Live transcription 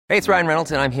Hey, it's Ryan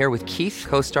Reynolds, and I'm here with Keith,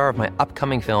 co-star of my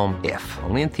upcoming film, If,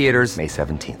 only in theaters May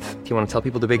 17th. Do you want to tell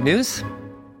people the big news?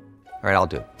 All right, I'll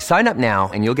do it. Sign up now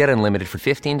and you'll get unlimited for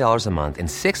 $15 a month and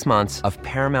 6 months of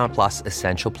Paramount Plus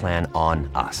Essential Plan on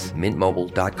us.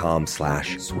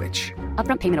 MintMobile.com/switch.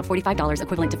 Upfront payment of $45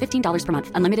 equivalent to $15 per month.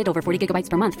 Unlimited over 40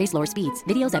 gigabytes per month. Face lower speeds.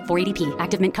 Videos at 480p.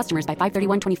 Active Mint customers by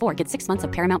 531.24 get 6 months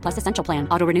of Paramount Plus Essential Plan.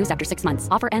 Auto renews after 6 months.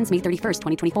 Offer ends May 31st,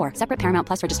 2024. Separate Paramount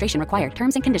Plus registration required.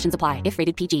 Terms and conditions apply if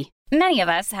rated PG. Many of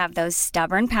us have those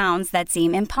stubborn pounds that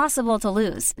seem impossible to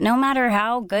lose, no matter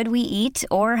how good we eat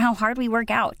or how hard we work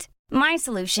out. My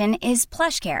solution is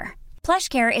PlushCare.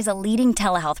 PlushCare is a leading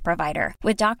telehealth provider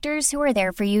with doctors who are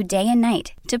there for you day and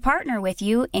night to partner with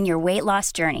you in your weight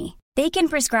loss journey. They can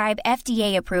prescribe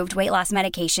FDA-approved weight loss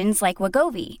medications like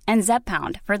Wegovy and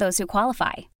Zepbound for those who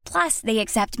qualify. Plus, they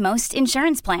accept most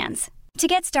insurance plans. To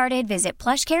get started, visit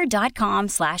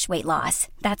plushcare.com/weightloss.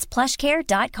 That's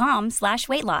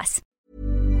plushcare.com/weightloss.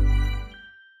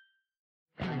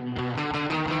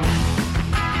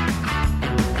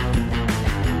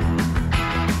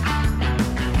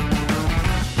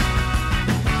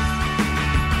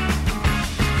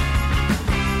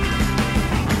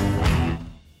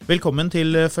 Velkommen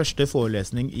til første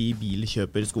forelesning i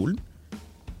Bilkjøperskolen.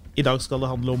 I dag skal det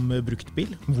handle om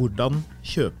bruktbil. Hvordan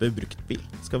kjøpe bruktbil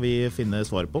skal vi finne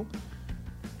svar på.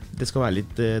 Det skal være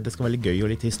litt gøy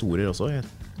og litt historier også. Jeg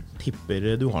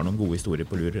tipper du har noen gode historier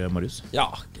på lur, Marius.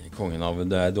 Ja, kongen av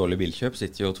det dårlige bilkjøp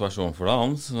sitter jo tvers overfor deg,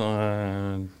 han. Så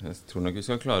jeg tror nok vi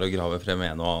skal klare å grave frem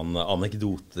en og annen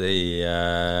anekdote i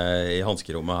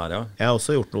hanskerommet her, ja. Jeg har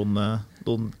også gjort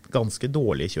noen ganske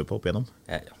dårlige kjøp opp igjennom.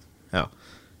 Ja.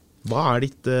 Hva er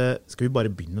ditt, skal vi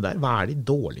bare begynne der? Hva er ditt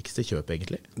dårligste kjøp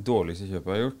egentlig? Dårligste kjøpet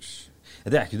jeg har gjort?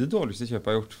 Det er ikke det dårligste kjøpet jeg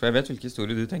har gjort, for jeg vet hvilke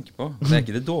historier du tenker på. Det er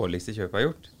ikke det dårligste kjøpet jeg har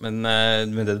gjort, men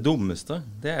det dummeste,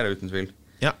 det er det uten tvil.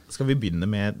 Ja, skal vi begynne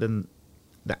med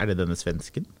er det denne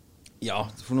svensken? Ja,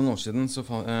 for noen år siden så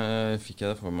fikk jeg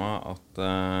det for meg at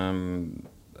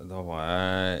da var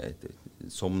jeg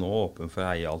som nå åpen for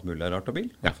å eie alt mulig rart av bil.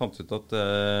 Jeg fant ut at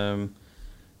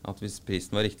hvis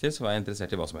prisen var riktig, så var jeg interessert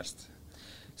i hva som helst.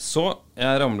 Så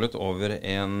jeg ramlet over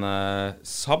en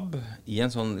Saab i en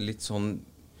sånn litt sånn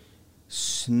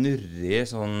snurrig,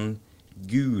 sånn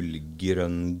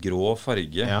gulgrønn-grå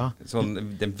farge. Ja.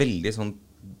 Det er veldig sånn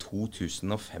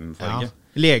 2005-farge.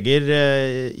 Ja. Leger,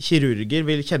 kirurger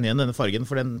vil kjenne igjen denne fargen,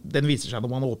 for den viser seg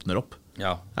når man åpner opp.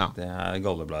 Ja. Det er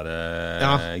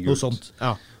galleblære gult. Noe sånt,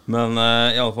 ja. Men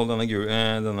i alle fall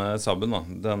denne Saaben da,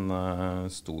 den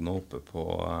sto nå oppe på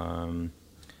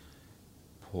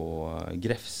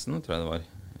Grefsen, tror jeg det var,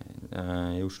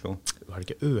 i Oslo. Var det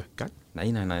ikke Økeren?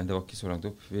 Nei, det var ikke så langt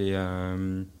opp.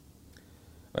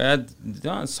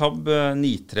 Saab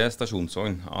 9-3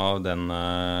 stasjonsvogn av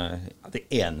det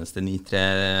eneste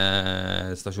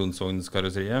 9-3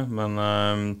 stasjonsvognskarosseriet, men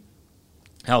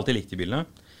jeg har alltid likt de bilene.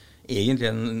 Egentlig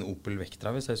en Opel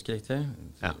Vectra, hvis jeg husker riktig.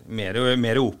 Ja.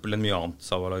 Mer Opel enn mye annet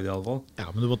Saab har lagd i alle fall. Ja,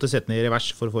 men du måtte sette den i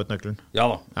revers for å få ut nøkkelen. Ja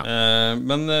da,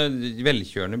 men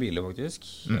velkjørende biler faktisk.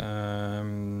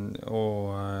 Og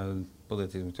på det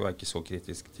tidspunktet var jeg ikke så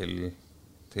kritisk til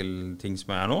ting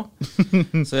som jeg er nå.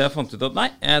 Så jeg fant ut at nei,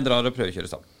 jeg drar og prøver å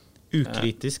kjøre Saab.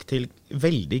 Ukritisk til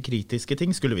veldig kritiske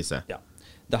ting, skulle vi se. Ja.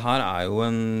 Det her er jo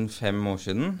 5 år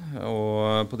siden,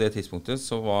 og på det tidspunktet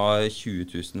så var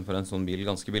 20 000 for en sånn bil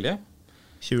ganske billig.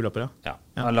 20 lapper, ja.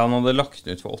 Eller han hadde lagt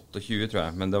den ut for 28, tror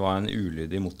jeg, men det var en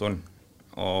ulyd i motoren.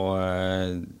 Og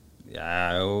jeg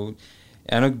er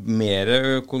nok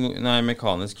mer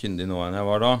mekanisk kyndig nå enn jeg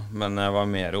var da, men jeg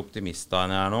var mer optimist da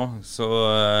enn jeg er nå, så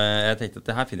jeg tenkte at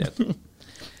det her finner jeg ut.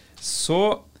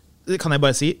 Så kan jeg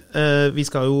bare si, vi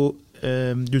skal jo,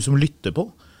 du som lytter på,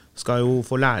 skal jo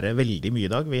få lære veldig mye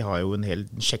i dag. Vi har jo en hel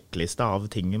sjekkliste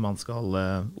av ting man skal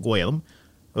gå gjennom.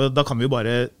 Da kan vi jo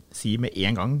bare si med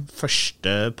en gang,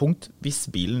 første punkt,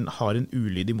 hvis bilen har en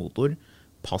ulydig motor,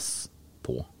 pass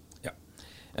på. Ja,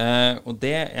 og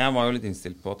jeg var jo litt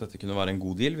innstilt på at dette kunne være en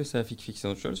god deal. Hvis jeg fikk fikse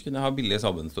noe selv, så kunne jeg ha billig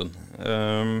Saab en stund.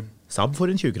 Saab for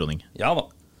en 20-kroning. Ja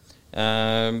da.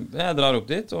 Jeg drar opp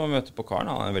dit og møter på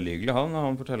karen. Han er veldig hyggelig.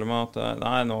 Han forteller meg at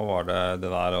nei, nå var det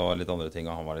der og litt andre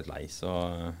ting, og han var litt lei,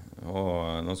 og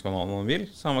nå skal han ha noen bil.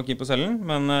 Så han var keen på å selge den,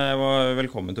 men jeg var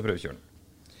velkommen til å prøve å kjøre den.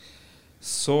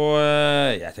 Så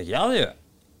jeg tenker, ja, det gjør jeg.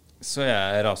 Så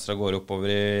jeg raser av gårde oppover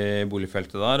i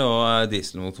boligfeltet der, og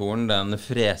dieselmotoren, den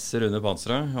freser under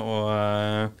panseret.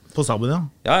 På Saaben,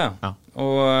 ja? Ja.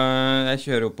 Og jeg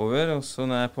kjører oppover, og så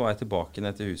når jeg er på vei tilbake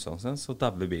ned til huset hans, så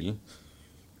dabber bilen.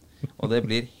 Og det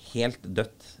blir helt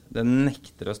dødt. Den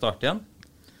nekter å starte igjen.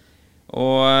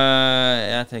 Og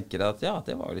jeg tenker at ja,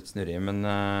 det var jo litt snurrig, men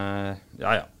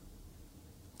ja.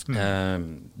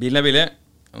 Bilen er billig.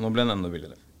 Og nå ble den enda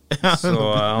billigere. Så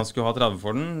han skulle ha 30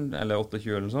 for den, eller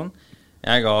 28 eller sånn.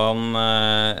 Jeg ga han,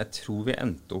 jeg tror vi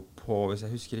endte opp på, hvis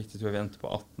jeg husker riktig, tror jeg vi endte på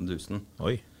 18 000.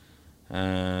 Oi.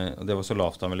 Og det var så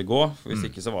lavt han ville gå, for hvis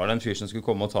ikke så var det en fyr som skulle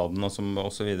komme og ta den, og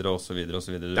så videre, og så videre, og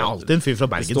så videre. Det alltid en fyr fra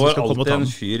Bergen som skal komme og ta den.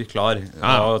 Det står alltid en fyr klar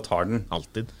og tar den.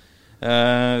 Alltid.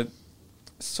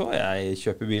 Så jeg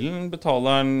kjøper bilen,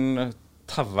 betaler den,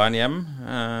 tauer den hjem,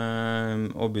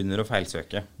 og begynner å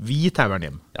feilsøke. Vi tauer den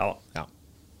hjem. Ja.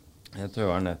 Jeg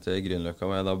tauer den ned til Grünerløkka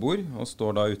hvor jeg da bor, og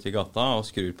står da ute i gata og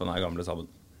skrur på den her gamle Saben.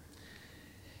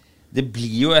 Det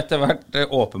blir jo etter hvert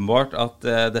åpenbart at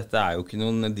dette er jo ikke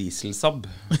noen diesel-Saab.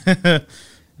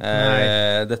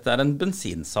 Dette er en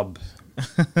bensin-Saab.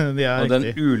 Og den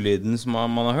ulyden som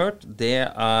man har hørt, det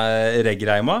er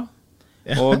reggreima.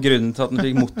 Og grunnen til at den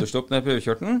fikk motorstopp når jeg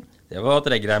prøvekjørte den, det var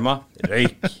at reggreima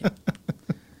røyk.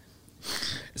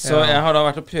 Så jeg har da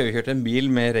vært og prøvekjørt en bil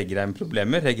med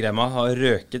reggreimproblemer. Reggreima har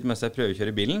røket mens jeg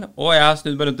prøvekjører bilen, og jeg har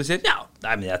snudd meg rundt og sier,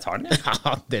 men jeg tar den.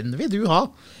 Ja, den vil du ha.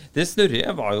 Det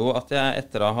snurrige var jo at jeg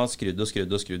etter å ha skrudd og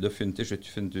til slutt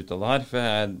funnet ut av det her, for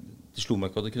det slo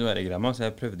meg ikke at det kunne være reggreima, så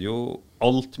jeg prøvde jo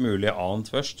alt mulig annet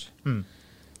først.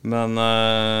 Men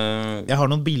jeg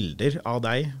har noen bilder av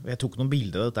deg. Jeg tok noen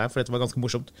bilder av dette her, for dette var ganske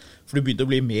morsomt. For du begynte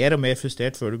å bli mer og mer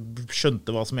frustrert før du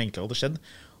skjønte hva som egentlig hadde skjedd.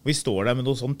 Og vi står der med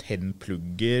noen sånne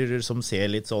tennplugger som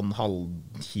ser litt sånn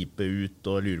halvkjipe ut,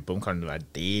 og lurer på om kan det være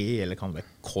det, eller kan det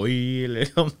være koi, eller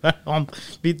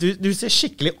du ser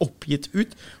skikkelig oppgitt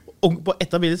ut. Og på et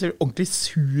av bildene ser du ordentlig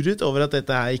sur ut over at dette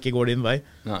her ikke går din vei.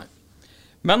 Nei.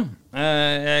 Men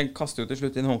jeg kaster jo til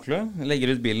slutt inn håndkle,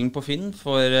 legger ut bilen på Finn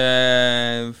for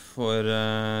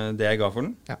det jeg ga for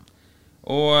den. Ja.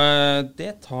 Og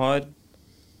det tar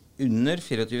under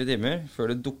 24 timer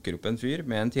før det dukker opp en fyr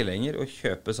med en tilhenger og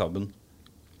kjøper Saben.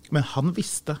 Men han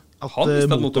visste at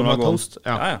motoren var toast.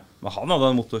 Ja. Men han hadde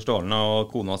en motor stålende,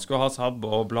 og kona skulle ha Saab,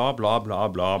 og bla, bla, bla,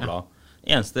 bla, bla.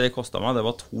 Eneste det kostet meg, det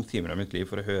var 2 timer av mitt liv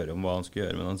for å høre om hva han skulle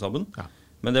gjøre med den Saben. Ja.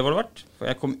 Men det var det verdt, for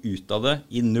jeg kom ut av det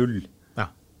i 0. Ja.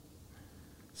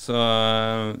 Så,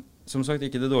 som sagt,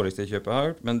 ikke det dårligste kjøpet jeg har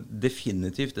hørt, men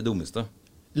definitivt det dummeste.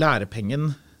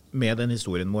 Lærepengen med den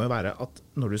historien må jo være at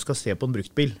når du skal se på en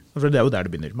brukt bil, for det er jo der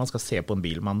det begynner, man skal se på en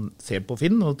bil man ser på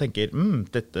Finn og tenker,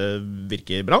 dette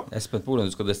virker bra. Jeg er spent på hvordan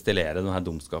du skal destillere denne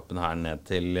dumskapen her ned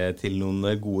til noen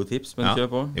gode tips, men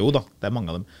kjør på. Jo da, det er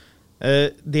mange av dem.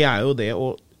 Det er jo det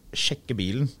å sjekke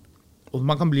bilen. Og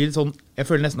man kan bli litt sånn, jeg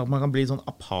føler nesten at man kan bli litt sånn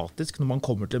apatisk når man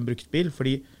kommer til en brukt bil,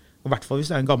 fordi, i hvert fall hvis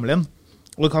det er en gammel en,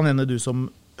 og det kan hende du som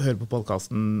hører på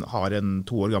podcasten har en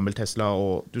 2 år gammel Tesla,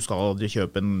 og du skal aldri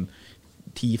kjøpe en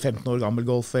 10-15 år gammel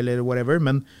Golf eller whatever,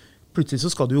 men plutselig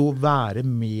så skal du jo være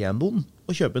med noen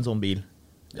og kjøpe en sånn bil.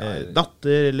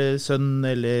 Datter eller sønn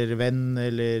eller venn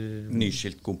eller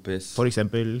nyskilt kompis. For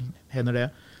eksempel, hender det.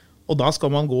 Og da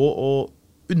skal man gå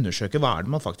og undersøke hva er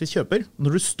det man faktisk kjøper.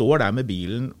 Når du står der med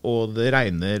bilen og det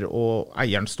regner og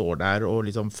eieren står der og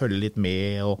liksom følger litt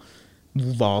med, og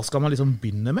hva skal man liksom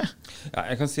begynne med? Ja,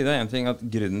 jeg kan si deg en ting, at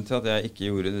grunnen til at jeg ikke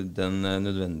gjorde den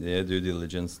nødvendige due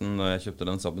diligencen når jeg kjøpte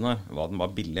den Saben her, var at den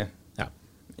var billig. Ja.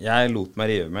 Jeg lot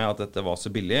meg rive med at dette var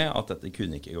så billig at dette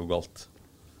kunne ikke gå galt.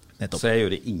 Nettopp. Så jeg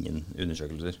gjorde ingen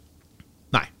undersøkelser.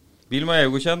 Nei. Bilen var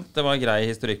EU-godkjent, det var grei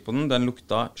historikk på den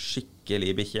lukta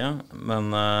skikkelig bikkje,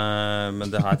 men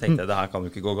det her tenkte jeg, det her kan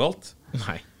jo ikke gå galt.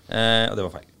 Nei. Og det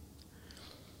var feil.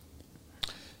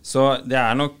 Så det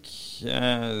er nok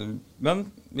men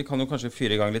vi kan jo kanskje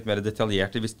fyre i gang litt mer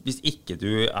detaljert hvis ikke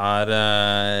du er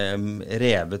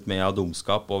revet med av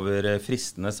dumskap over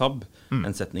fristende Saab,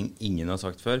 en setning ingen har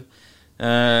sagt før,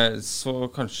 så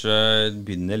kanskje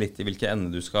begynne litt i hvilke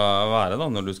ende du skal være da,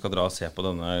 når du skal dra og se på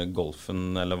denne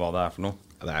Golfen eller hva det er for noe.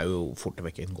 Ja, det er jo fort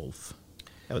vekk en Golf.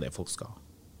 Det er jo det folk skal ha.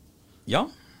 Ja.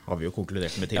 Har vi jo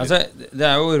konkludert med tidligere. Altså, det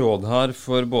er jo råd her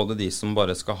for både de som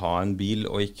bare skal ha en bil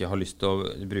og ikke har lyst til å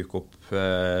bruke opp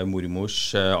mormors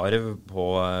arv på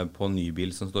en ny bil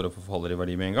som står og forfaller i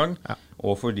verdi med en gang,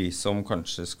 og for de som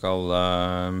kanskje skal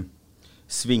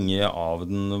svinge av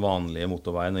den vanlige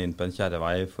motorveien og inn på en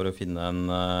kjerrevei for å finne en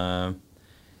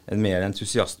mer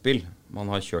entusiastbil. Man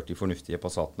har kjørt de fornuftige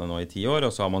Passatene nå i 10 år,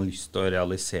 og så har man lyst til å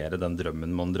realisere den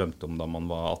drømmen man drømte om da man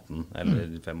var 18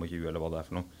 eller 25 eller hva det er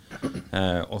for noe.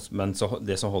 Men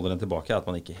det som holder en tilbake er at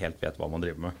man ikke helt vet hva man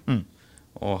driver med.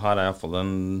 Og her er i hvert fall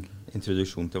en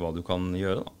introduksjon til hva du kan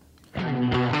gjøre da.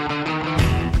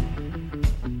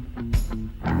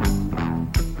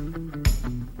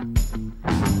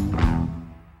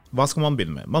 Hva skal man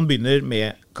begynne med? Man begynner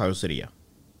med karosseriet.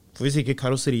 For hvis ikke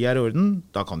karosseriet er i orden,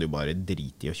 da kan du bare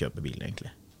drite i å kjøpe bilen,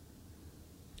 egentlig.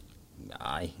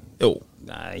 Nei, Jo.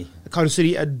 Nei.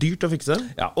 Karosseri er dyrt å fikse,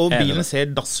 Ja, og enig. bilen ser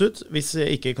dass ut hvis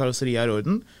ikke karosseri er i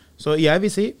orden. Så jeg vil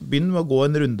si, begynn med å gå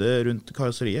en runde rundt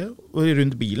karosseriet, og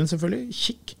rundt bilen selvfølgelig.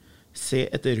 Kikk, se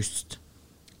etter rust.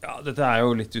 Ja, dette er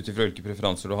jo litt utifra hvilke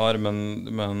preferanser du har, men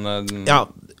Ja,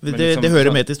 men det liksom-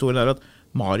 hører med til historien der at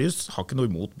Marius har ikke noe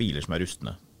imot biler som er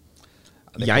rustne.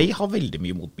 Jeg har veldig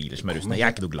mye imot biler som er rustne. Jeg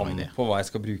er ikke noe glad i det. An på hva jeg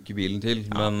skal bruke bilen til,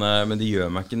 men det gjør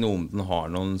meg ikke noe om den har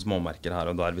noen småmerker her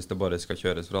og der hvis det bare skal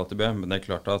kjøres fra A til B. Men det er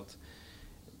klart at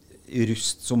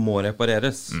rust som må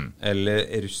repareres, eller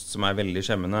rust som er veldig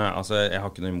skjemmende, altså jeg har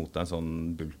ikke noe imot en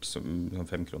sånn bulk, sånn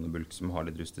 5 kroner bulk som har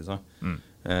litt rust i seg,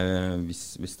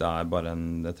 hvis det er bare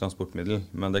et transportmiddel.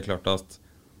 Men det er klart at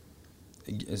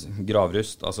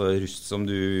gravrust, altså rust som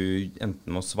du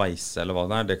enten må sveise eller hva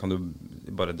det er, det kan du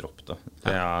bare droppe det.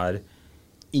 Det er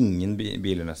ingen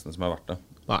biler nesten som er verdt det.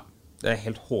 Nei. Det er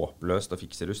helt håpløst å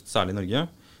fikse rust, særlig i Norge.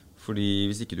 Fordi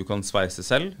hvis ikke du kan sveise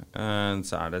selv,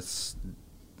 så er det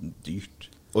dyrt.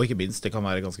 Og ikke minst, det kan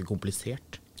være ganske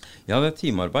komplisert. Ja, det er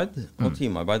timearbeid, og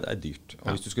timearbeid er dyrt. Og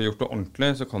hvis du skal gjøre det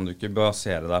ordentlig, så kan du ikke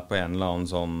basere deg på en eller annen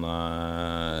sånn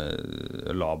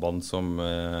Laban som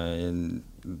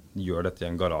gjør dette i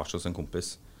en garasje hos en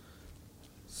kompis.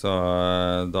 Så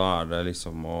da er det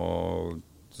liksom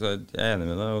så jeg er enig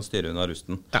med deg å styre unna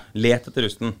rusten. Ja. Let etter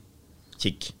rusten.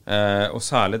 Kikk. Og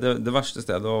særlig det verste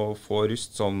stedet å få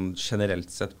rust sånn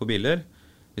generelt sett på biler,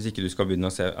 hvis ikke du skal begynne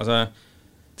å se altså,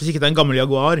 Hvis ikke det er en gammel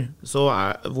Jaguar,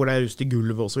 hvor det er rust i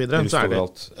gulvet og så videre, rust så er det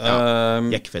overalt.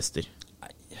 jekkfester.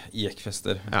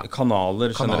 Jekkfester. Ja. Kanaler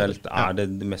generelt Ja. er det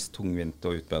mest tungvinte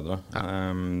å utbedre.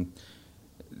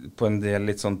 På en del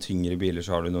litt sånn tyngre biler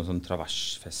så har du noen sånn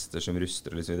traversfester som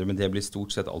ruster og så videre, men det blir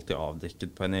stort sett alltid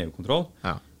avdekket på en EU-kontroll.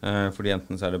 Ja. Fordi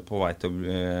enten så er det på vei til å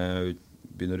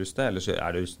begynne å ruste, eller så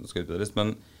er det rusten som skal utbedres.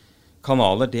 Men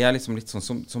kanaler, det er liksom litt sånn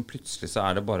som plutselig så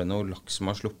er det bare noe lakk som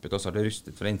har sluppet, og så er det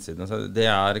rustet fra innsiden.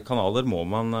 Så kanaler må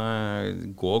man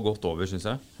gå godt over, synes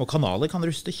jeg. Og kanaler kan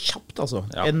ruste kjapt, altså.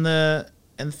 Ja.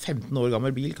 En 15 år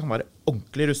gammel bil kan være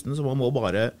ordentlig rusten, så man må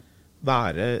bare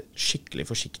være skikkelig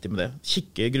forsiktig med det.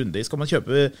 Kikke grundig. Skal man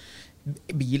kjøpe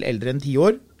bil eldre enn 10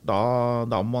 år,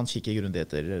 da må man kikke grundig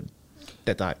etter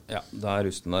dette her. Ja, da er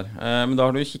rusten der. Men da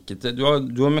har du kikket, du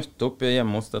har møtt opp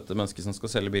hjemme hos dette mennesket som skal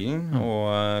selge bilen,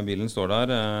 og bilen står der,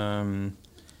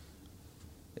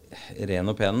 ren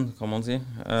og pen, kan man si.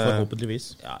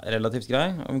 Forhåpentligvis. Ja, relativt grei.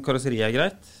 Karosseriet er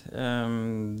greit.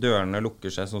 Dørene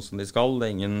lukker seg sånn som de skal. Det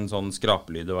er ingen sånn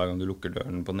skrapelyder hver gang du lukker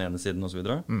døren på den ene siden, og så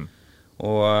videre.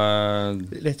 Og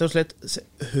Rett og slett,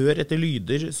 hør etter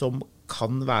lyder som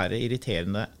kan være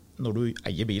irriterende når du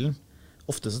eier bilen.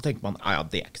 Ofte så tenker man, ja,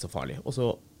 det er ikke så farlig. Og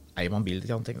så eier man bilen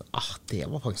og tenker, det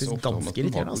var faktisk ganske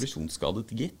irriterende.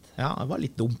 Kollisjonsskadet, gitt. Ja, det var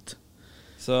litt dumt.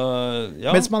 Så,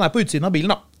 ja. Mens man er på utsiden av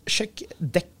bilen, da, sjekk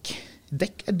dekk.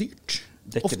 Dekk er dyrt.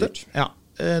 Dekk er ofte. dyrt. Ja.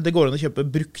 Det går an å kjøpe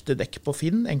brukte dekk på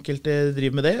Finn. Enkelte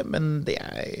driver med det, men det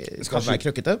skal være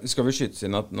krøkkete. Skal vi skyte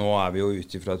inn at nå er vi jo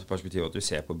ute fra et perspektiv at du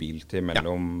ser på bil til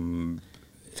mellom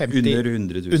 50, under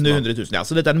 100 000. Under 100 000, ja.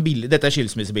 Så dette er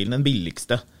skilsmissebilen, den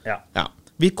billigste. Ja. Ja.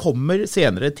 Vi kommer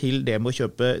senere til det med å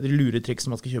kjøpe luretriks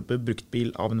som man skal kjøpe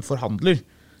bruktbil av en forhandler.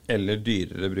 Eller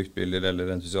dyrere bruktbiler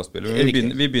eller entusiastbiler. Riktig.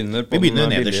 Vi begynner på den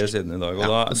billige siden i dag, og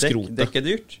Ja, da dekk er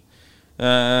dyrt.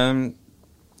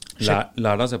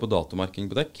 Lær deg å se på datomarking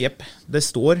på dekk. Jepp. Det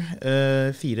står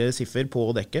 4 siffer på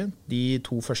dekket. De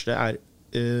 2 første er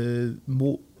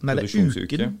det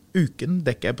er uken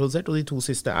dekket er produsert, og de 2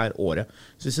 siste er året.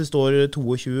 Så hvis det står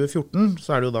 22.14,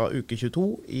 så er det jo da uke 22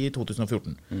 i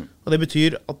 2014. Og det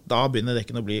betyr at da begynner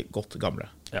dekkene å bli godt gamle.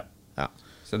 Ja. Ja.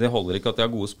 Så det holder ikke at de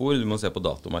har gode spor, du må se på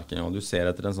datomarking. Og du ser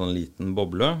etter en sånn liten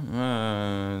boble,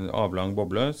 avlang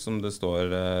boble, som det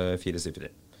står 4 siffer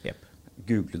i. Jepp.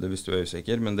 Google det hvis du er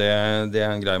usikker, men det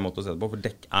er en grei måte å se det på, for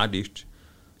dekk er dyrt.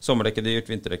 Sommerdekk er dyrt,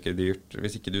 vinterdekk er dyrt.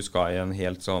 Hvis ikke du skal i en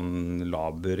helt sånn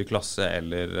laber klasse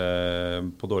eller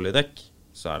på dårlige dekk,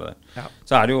 så er det det. Ja.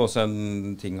 Så er det jo også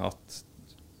en ting at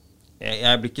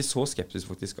jeg blir ikke så skeptisk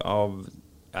faktisk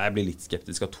jeg blir litt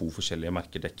skeptisk av 2 forskjellige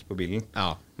merker dekk på bilen.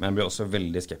 Ja. Men jeg blir også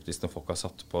veldig skeptisk når folk har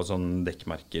satt på sånne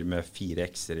dekkmerker med 4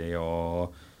 X-er i,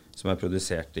 og som er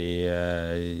produsert i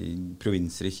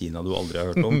provinser i Kina du aldri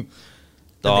har hørt om.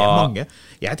 Det er mange.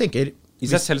 Jeg tenker i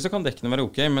seg selv så kan dekkene være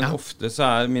ok, men ofte så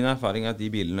er min erfaring at de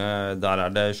bilene, der er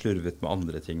det slurvet med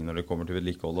andre ting når det kommer til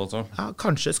vedlikehold altså. Ja,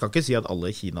 kanskje. Skal ikke si at alle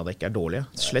Kina-dekk er dårlige.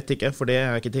 Slett ikke, for det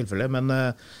er ikke tilfellet. Men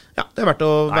ja, det er verdt å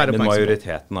være oppmerksom på. Men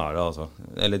majoriteten er det altså.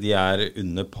 Eller de er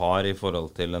under par i forhold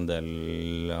til en del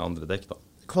andre dekk da.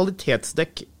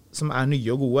 Kvalitetsdekk som er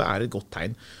nye og gode er et godt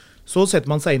tegn. Så setter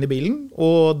man seg inn i bilen,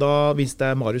 og da, hvis det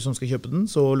er Marius som skal kjøpe den,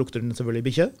 så lukter den selvfølgelig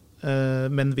bikkje.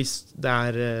 Men hvis det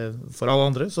for alle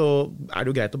andre, så det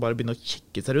jo greit å bare begynne å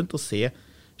kikke seg rundt og se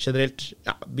generelt,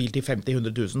 bil til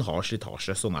 50-100 000 har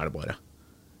slitasje, sånn det bare.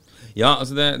 Ja,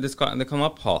 altså det kan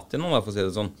ha patina, for å si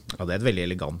det sånn. Ja, det et veldig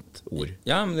elegant ord.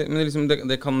 Ja, men liksom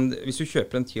det kan, hvis du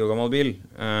kjøper en 10 år gammel bil,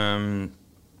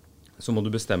 så må du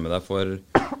bestemme deg for,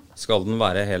 skal den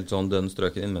være helt sånn dønn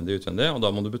strøken innvendig og utvendig, og da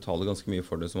må du betale ganske mye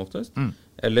for det som oftest.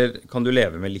 Eller kan du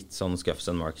leve med litt sånn scuffs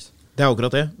and marks? Det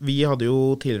akkurat det. Vi hadde jo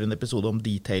tidligere en episode om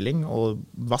detailing og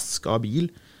vask av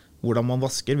bil, hvordan man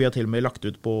vasker. Vi har til og med lagt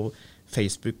ut på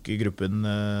Facebook-gruppen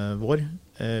vår,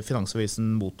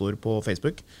 Finansavisen Motor på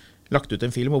Facebook, lagt ut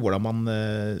en film om hvordan man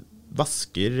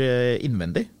vasker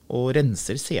innvendig og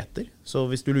renser seter. Så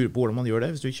hvis du lurer på hvordan man gjør det,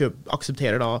 hvis du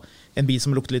aksepterer da en bil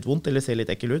som lukter litt vondt eller ser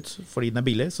litt ekkel ut fordi den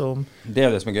billig, så... Det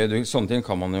det som gøy. Sånne ting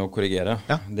kan man jo korrigere.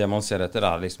 Ja. Det man ser etter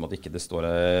liksom at ikke det står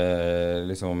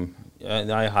liksom...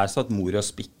 her satt mor og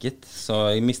spikket,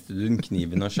 så mistet du den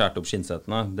kniven og skjærte opp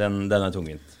skinnsetene. Den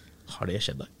tungvint. Har det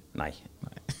skjedd der? Nei.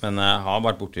 Men jeg har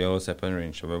vært borti å se på en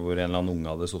Range Rover hvor en eller annen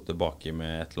unge hadde suttet baki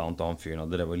med et eller annet, og han fyren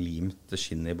hadde drevet og limt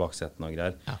skinnet i baksetene og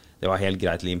greier. Ja. Det var helt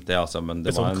greit limt det, altså, men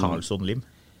det var sånn Carlson-lim?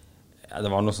 Ja,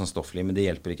 det var noe sånn stofflim, men det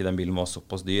hjelper ikke. Den bilen var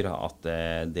såpass dyr at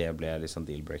det ble liksom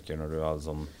deal-breaker når du hadde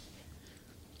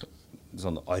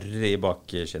sånn arr i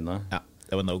bakskinnet. Ja.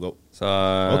 Det var no-go.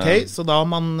 Ok, så da har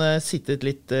man sittet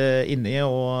litt inni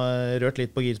og rørt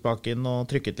litt på girspaken og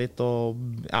trykket litt og...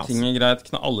 Ja. Ting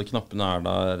greit, alle knappene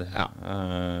der. Ja.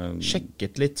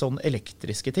 Sjekket litt sånn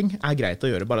elektriske ting greit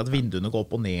å gjøre, bare at vinduene går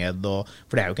opp og ned.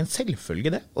 For det jo ikke en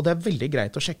selvfølge det, og det veldig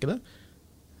greit å sjekke det.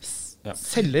 Ja.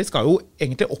 Selger skal jo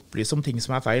egentlig opplyse om ting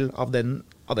som feil av den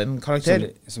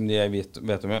karakter. Som de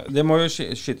vet om. Det må jo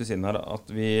skytes inn her at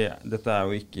dette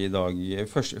jo ikke i dag...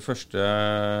 Første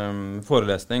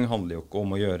forelesning handler jo ikke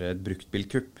om å gjøre et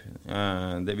bruktbilkupp.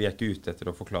 Vi ikke ute etter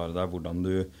å forklare deg hvordan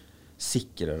du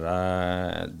sikrer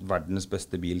deg verdens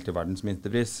beste bil til verdens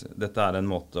minste pris. Dette en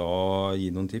måte å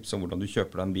gi noen tips om hvordan du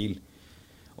kjøper deg en bil.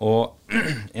 Og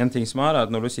en ting som at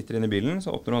når du sitter inne i bilen,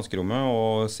 så åpner du hanskerommet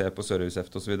og ser på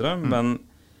servicehefte og så videre, men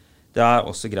det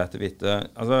også greit å vite,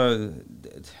 altså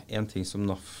en ting som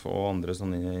NAF og andre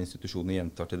sånne institusjoner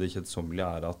gjentar til det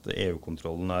kjedsommelige at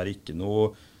EU-kontrollen ikke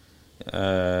noe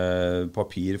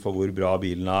papir for hvor bra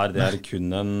bilen det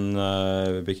kun en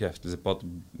bekreftelse på at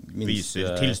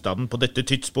viser tilstanden på dette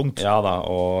tidspunkt. Ja da,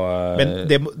 og... Men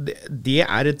det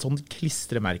et sånt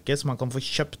klistremerke som man kan få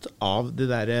kjøpt av det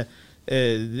der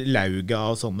lauga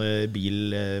og sånne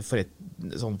bil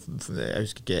sånn, jeg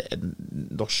husker ikke en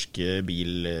norsk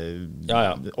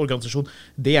bilorganisasjon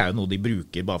det jo noe de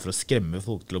bruker bare for å skremme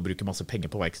folk til å bruke masse penger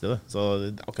på verkstedet så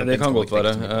det kan godt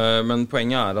være men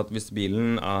poenget at hvis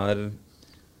bilen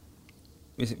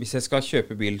hvis jeg skal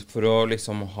kjøpe bil for å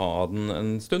liksom ha den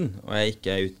en stund og jeg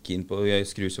ikke utkeen på å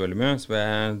skru så veldig mye så vil jeg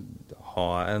ha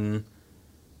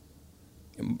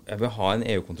en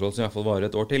EU-kontroll som I hvert fall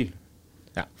varer et år til.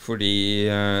 Ja. Fordi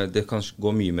det kan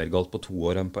gå mye mer galt på 2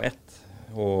 år enn på 1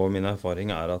 og min erfaring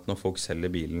at når folk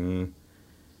selger bilen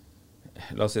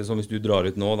la oss si sånn hvis du drar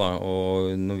ut nå da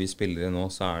og når vi spiller det nå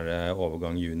så det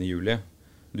overgang juni-juli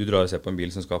du drar og ser på en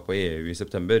bil som skal på EU I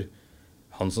september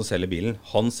han som selger bilen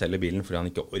han selger bilen fordi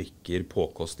han ikke orker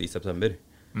påkost I september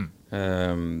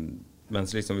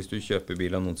mens liksom hvis du kjøper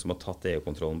bil av noen som har tatt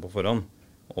EU-kontrollen på forhånd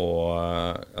og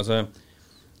altså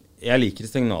jeg liker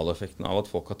signaleffekten av at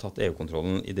folk har tatt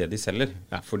EU-kontrollen I det de selger.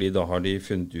 Ja. Fordi da har de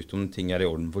funnet ut om ting I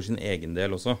orden for sin egen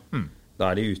del også.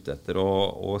 Da de ute etter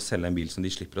å selge en bil som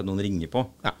de slipper at noen ringer på.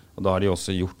 Ja. Og da har de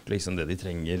også gjort liksom det de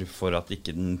trenger for at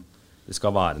ikke det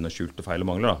skal være noe skjulte feil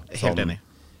og mangler. Da. Helt enig.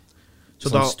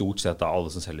 Så da, stort sett alle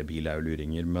som selger bil jo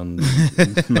luringer, men...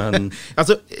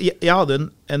 altså, jeg hadde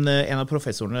en av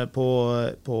professorene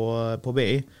på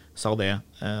BI sa det.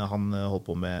 Han holdt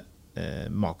på med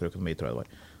makroøkonomi, tror jeg det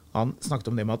var. Han snakket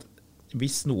om det med at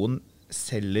hvis noen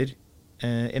selger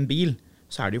en bil,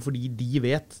 så det jo fordi de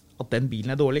vet at den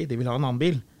bilen dårlig, de vil ha en annen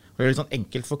bil. Og det litt sånn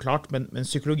enkelt forklart, men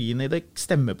psykologien I det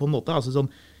stemmer på en måte. Altså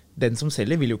sånn, den som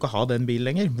selger vil jo ikke ha den bilen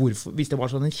lenger. Hvis det var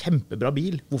sånn en kjempebra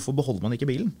bil, hvorfor beholder man ikke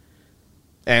bilen?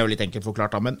 Det jo litt enkelt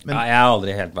forklart da, men... Ja, jeg har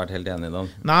aldri vært helt enig I den.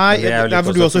 Nei, det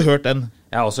for du har også hørt den.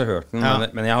 Jeg har også hørt den,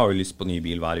 men jeg har jo lyst på ny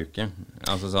bil hver uke.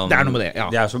 Altså sånn, det noe med det, ja.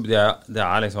 Det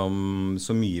liksom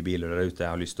så mye biler der ute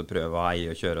jeg har lyst til å prøve å eie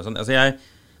og kjøre og sånn. Altså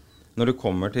når det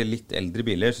kommer til litt eldre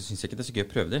biler, så synes jeg ikke det så gøy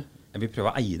å prøve de. Jeg vil prøve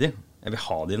å eie de. Jeg vil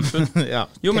ha de en stund. Ja,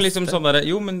 jo, men liksom sånn der,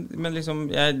 men liksom,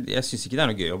 jeg synes ikke det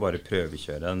noe gøy å bare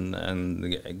prøvekjøre en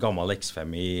gammel X5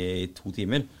 I 2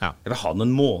 timer. Ja. Jeg vil ha den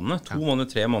en måned, 2 måneder,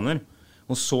 3 måneder.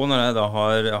 Og så når jeg da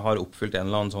har oppfylt en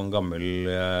eller annen sånn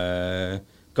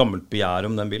gammelt begjær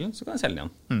om den bilen, så kan jeg selge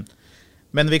den igjen.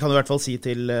 Men vi kan I hvert fall si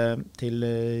til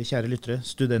kjære lyttere,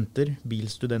 studenter,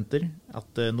 bilstudenter,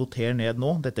 at noter ned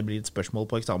nå, dette blir et spørsmål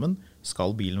på eksamen,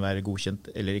 skal bilen være godkjent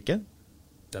eller ikke?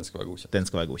 Den skal være godkjent. Den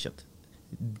skal være godkjent.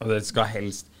 Og det skal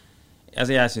helst,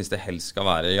 altså jeg synes det helst skal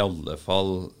være I alle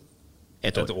fall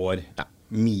et år. Ja.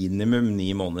 Minimum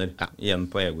 9 måneder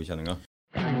igjen på EU-godkjenninga.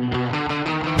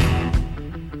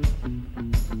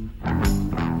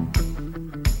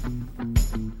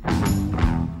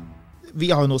 Vi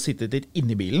har jo nå sittet litt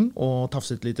inne I bilen og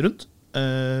tafset litt rundt.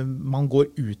 Man går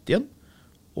ut igjen,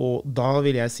 og da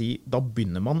vil jeg si, da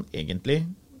begynner man egentlig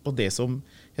på det som,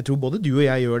 jeg tror både du og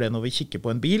jeg gjør det når vi kikker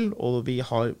på en bil, og vi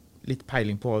har litt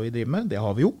peiling på hva vi driver med, det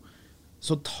har vi jo.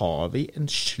 Så tar vi en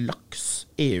slags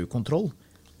EU-kontroll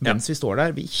mens vi står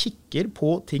der. Vi kikker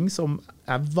på ting som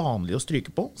vanlig å stryke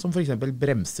på, som for eksempel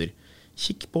bremser.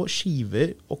 Kikk på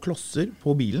skiver og klosser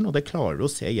på bilen, og det klarer du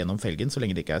å se gjennom felgen så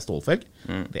lenge det ikke stålfelg.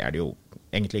 Det det jo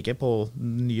egentlig ikke på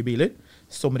nye biler,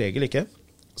 som regel ikke.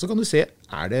 Så kan du se,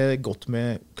 det godt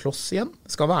med kloss igjen?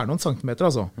 Det skal være noen centimeter,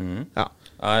 altså. Ja.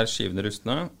 Skivene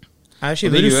rustne?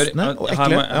 Skivene rustne og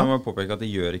ekle? Her må jeg påpeke at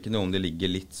det gjør ikke noe om det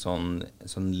ligger litt sånn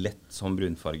lett sånn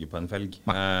brunfarge på en felg.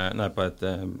 Nei, på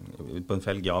en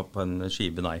felg, ja, på en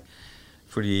skive, nei.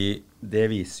 Fordi det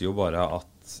viser jo bare at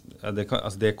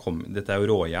dette jo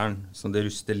råjern, så det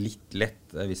ruster litt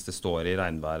lett hvis det står I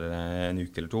regnvær en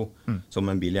uke eller 2, som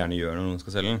en bil gjerne gjør når noen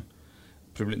skal selge den.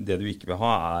 Det du ikke vil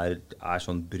ha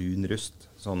sånn brun rust,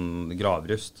 sånn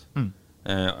gravrust.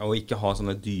 Og ikke ha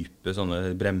sånne dype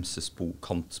sånne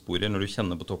bremsekantsporer når du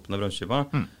kjenner på toppen av bremseskiva,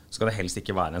 skal det helst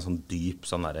ikke være en sånn dyp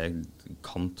sånn der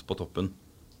kant på toppen.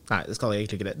 Nei, det skal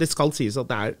egentlig ikke det. Det skal sies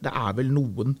at det vel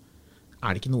noen,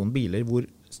 det ikke noen biler hvor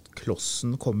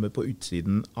klossen kommer på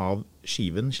utsiden av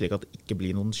skiven, slik at det ikke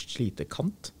blir noen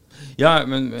slitekant. Ja,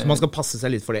 men så man skal passe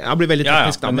seg litt for det. Det blir veldig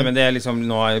teknisk. Men det liksom,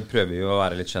 nå prøver vi å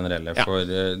være litt generelle, for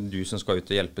du som skal ut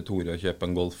og hjelpe Tore å kjøpe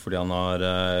en Golf fordi han har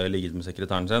ligget med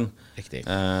sekretæren sin. Riktig.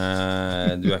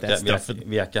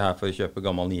 Vi ikke her for å kjøpe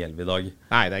gammel 911 I dag.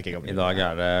 Nei, det ikke gammel. I dag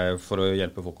det for å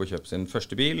hjelpe folk å kjøpe sin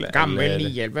første bil. Gammel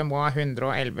 911 må ha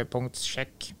 111 punkts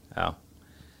sjekk.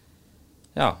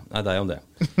 Ja, nei, deg om det.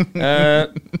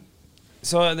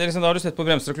 Så det liksom, da har du sett på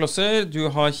bremser og klosser, du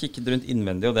har kikket rundt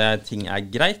innvendig, og ting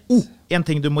greit. En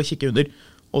ting du må kikke under,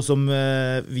 og som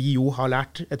vi jo har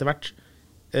lært etter hvert,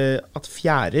 at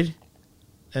fjærer,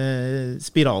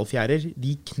 spiralfjærer,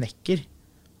 de knekker,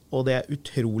 og det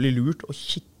utrolig lurt å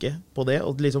kikke på det,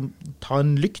 og liksom ta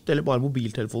en lykt, eller bare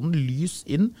mobiltelefonen, lys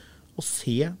inn, og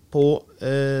se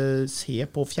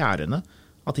på fjærene,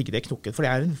 at ikke det knukket, for det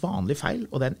en vanlig feil,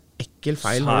 og det en ekkel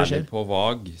feil når det skjer. Særlig på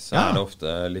vag, så det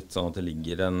ofte litt sånn at det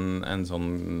ligger en sånn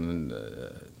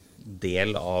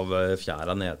del av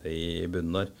fjæra nede I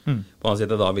bunnen der. På den annen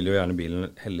side, da vil jo gjerne bilen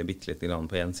helle bitte litt grann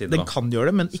på en side. Den kan gjøre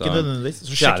det, men ikke nødvendigvis.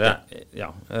 Så sjekk det. Ja,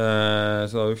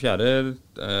 så da har vi fjærer,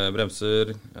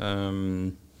 bremser.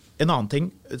 En annen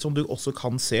ting som du også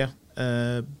kan se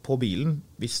på bilen,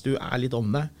 hvis du litt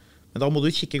om det, men da må du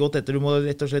kikke godt etter, du må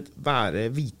rett og slett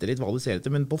vite litt hva du ser etter,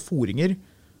 men på foringer,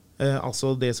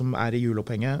 altså det som I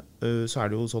hjulopphenget, så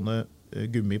det jo sånne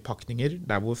gummipakninger,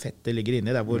 der hvor fettet ligger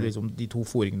inne, der hvor liksom de to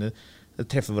foringene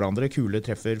treffer hverandre, kule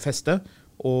treffer festet,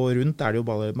 og rundt det jo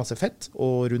bare masse fett,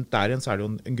 og rundt der igjen så det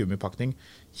jo en gummipakning.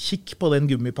 Kikk på den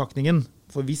gummipakningen,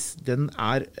 for hvis den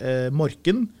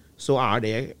morken, så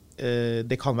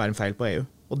det kan være en feil på EU.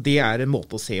 Og det en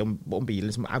måte å se om bilen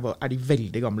liksom, de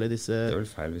veldig gamle disse... Det vel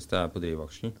feil hvis det på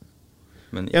drivaksel.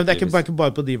 Ja, det ikke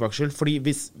bare på drivaksel, fordi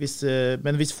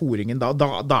men hvis foringen da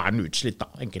den utslitt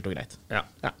da, enkelt og greit. Ja.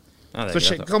 Så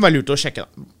det kan være lurt å sjekke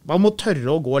da. Man må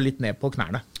tørre å gå litt ned på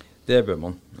knærne. Det bør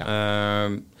man.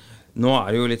 Nå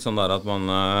det jo litt sånn der at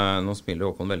nå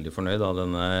smiler Håkon veldig fornøyd av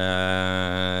denne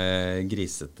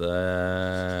grisete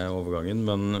overgangen,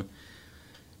 men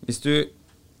hvis du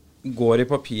går I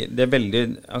papir, det veldig,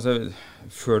 altså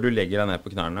før du legger deg ned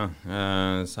på knærne,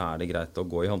 så det greit å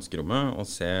gå I hanskerommet og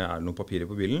se, det noen papirer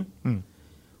på bilen,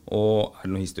 og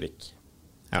det noen historikk.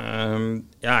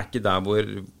 Jeg ikke der hvor,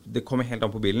 det kommer helt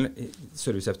an på bilen,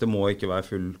 serviceheftet må ikke være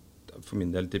fullt for min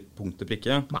del til punkt og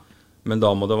prikke, men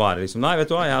da må det være liksom, nei, vet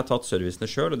du hva, jeg har tatt servicene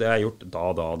selv, og det har jeg gjort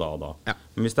da. Ja.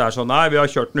 Men hvis det sånn, nei, vi har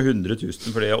kjørt den 100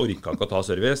 000 fordi jeg orket ikke å ta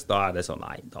service, da det sånn,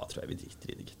 nei, da tror jeg vi driter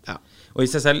I det, gitt. Ja. Og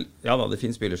I seg selv, ja da, det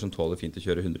finnes biler som tåler fint å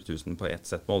kjøre 100 000 på ett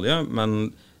sett med olje,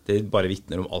 men det bare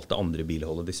vittner om alt det andre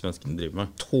bilholdet disse menneskene driver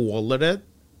med. Tåler det?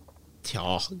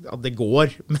 Tja, det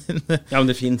går, men... Ja, men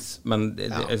det finnes, men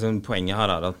liksom, poenget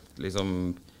her at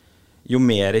liksom... Jo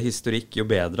mer historikk, jo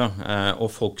bedre.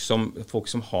 Og folk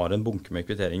som har en bunke med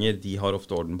kvitteringer, de har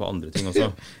ofte orden på andre ting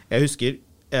også. Jeg husker,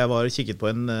 jeg var kikket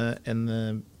på en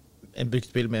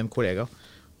bruktbil med en kollega,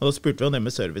 Og da spurte vi om det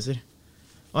med servicer.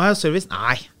 Og service?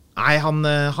 Nei, han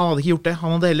hadde ikke gjort det.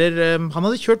 Han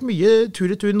hadde kjørt mye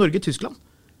tur-retur Norge-Tyskland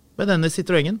med denne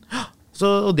Citroën.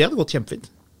 Og det hadde gått kjempefint.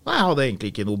 Nei, jeg hadde egentlig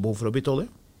ikke noe behov for å bytte olje.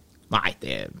 Nei,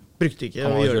 det brukte ikke.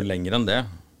 Han hadde kjørt lenger enn det.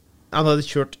 Han hadde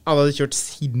kjørt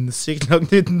sinnssykt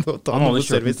langt uten å ta noe service. Han hadde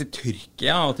kjørt til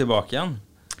Tyrkia og tilbake igjen.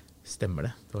 Stemmer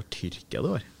det. Det var Tyrkia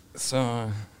det var. Så,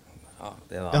 ja,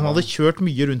 det han hadde kjørt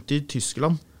mye rundt i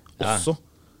Tyskland også.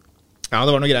 Ja,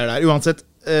 det var noe greier der. Uansett,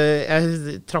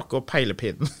 jeg trakk opp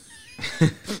peilepinnen.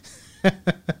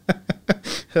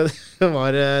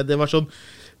 det var sånn,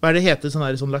 hva er det heter,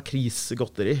 sånn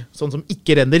lakrisgodteri, sånn som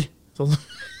ikke renner. Sånn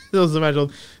som er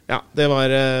sånn, ja, det var...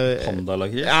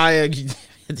 Panda-lakris? Ja, jeg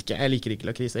vet ikke, jeg liker ikke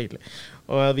lakris egentlig.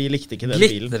 Og vi likte ikke den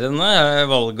bilen. Glittrende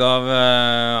valg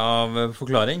av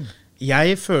forklaring. Jeg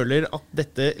føler at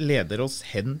dette leder oss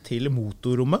hen til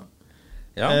motorrommet.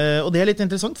 Ja. Og det er litt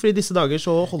interessant, for i disse dager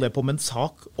så holder jeg på med en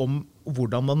sak om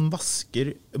hvordan man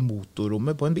vasker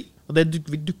motorrommet på en bil. Og det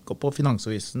vil dukke opp på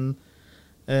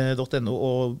finansavisen.no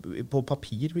og på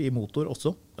papir i motor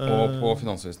også. Og på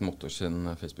Finansavisen Motor sin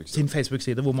Facebook-side. Sin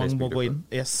Facebook-side, hvor man må gå inn.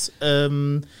 Yes.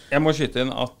 Jeg må skyte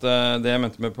inn at det jeg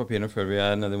mente med papirene før vi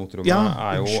er nede i motorrommet,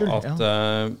 er jo at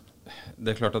det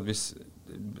er klart at hvis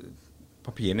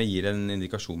papirene gir en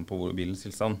indikasjon på bilens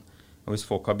tilstand, og hvis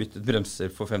folk har byttet bremser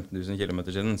for 15 000 km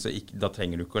siden, så da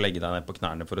trenger du ikke å legge deg ned på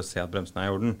knærne for å se at bremsene er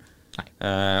i orden.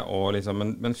 Og liksom,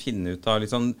 men finne ut av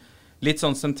litt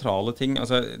sånn sentrale ting.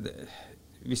 Altså,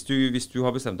 hvis du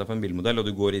har bestemt deg for en bilmodell, og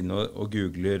du går inn og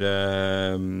googler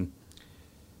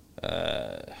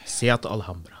Seat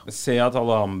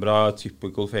Alhambra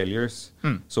typical failures,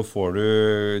 så får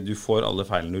du får alle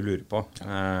feilene du lurer på. Det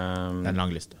er en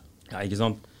lang liste. Ja, ikke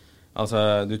sant?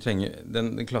 Altså,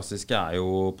 den klassiske er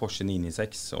jo Porsche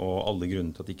 996, og alle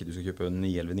grunner til at ikke du skal kjøpe en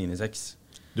 911 996.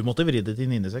 Du måtte vri det til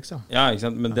 996, ja. Ja, ikke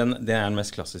sant? Men det er den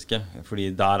mest klassiske,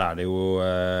 fordi der er det jo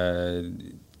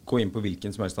gå inn på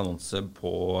hvilken som helst annonse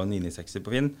på 996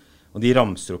 på Finn, og de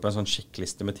ramser opp en sånn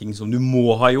sjekkliste med ting som du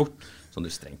må ha gjort, som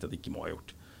du strengt tatt ikke må ha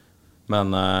gjort.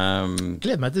 Men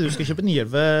gleder meg til du skal kjøpe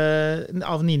 911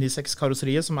 av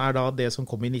 996-karosseriet, som er da det som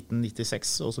kom i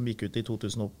 1996, og som gikk ut i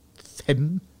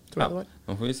 2005, tror jeg det var.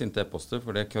 Nå får vi sinte e-poster,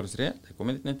 for det karosseriet, det kom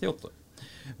i 1998.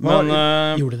 Men,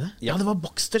 gjorde det? Ja, det var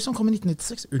Baxter som kom i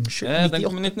 1996. Unnskyld, 98. Den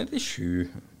kom i 1997.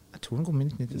 Jeg tror den kom i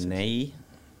 1996. Nei.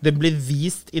 Den ble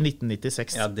vist i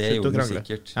 1996. Ja, det gjorde den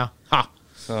sikkert. Ja. Ha.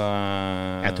 Så,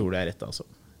 jeg tror det er rett, altså.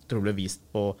 Jeg tror det ble vist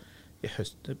i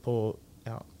høst på...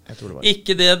 Ja, jeg tror det var.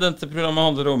 Ikke det dette programmet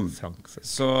handler om. Frankfurt.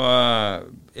 Så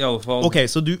i alle fall... Ok,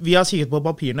 så vi har kikket på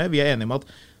papirene. Vi er enige om at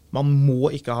man må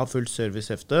ikke ha fullt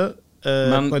servicehefte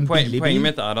men på en billig bil. Poenget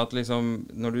mitt er at liksom,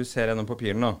 når du ser gjennom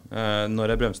papirene,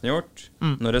 når er bremsene gjort,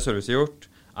 når er service gjort,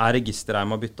 er registerreim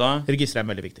bytta. Registerreim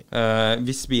er veldig viktig.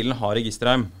 Hvis bilen har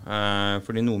registerreim,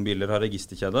 fordi noen biler har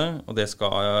registerkjede, og det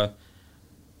skal...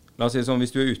 La oss si det sånn,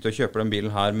 hvis du er ute og kjøper den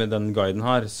bilen her med den guiden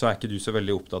her, så er ikke du så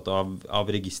veldig opptatt av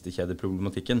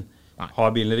registerkjedeproblematikken. Nei.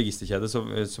 Har bilen registerkjede,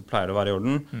 så pleier det å være i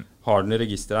orden. Har den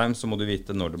registerreim, så må du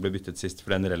vite når det ble byttet sist, for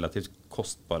det er en relativt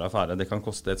kostbar affære. Det kan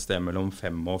koste et sted mellom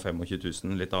 5 og 25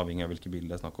 000, litt avhengig av hvilke biler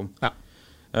det er snakk om. Ja.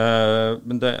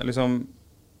 Men det er liksom...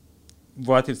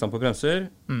 Hva er tilstand på bremser?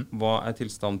 Hva er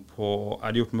tilstand på... Er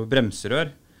det gjort med bremserør?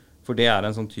 For det er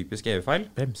en sånn typisk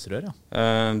EU-feil. Bremserør, ja.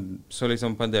 Så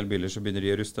liksom på en del biler så begynner de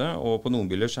å ruste, og på noen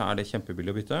biler så er det kjempebillig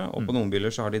å bytte, og på noen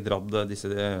biler så har de dratt disse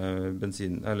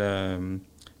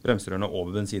bremserørene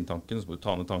over bensintanken, så må du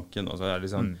ta ned tanken, og så er det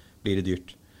liksom, blir det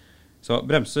dyrt. Så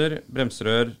bremser,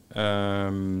 bremserør,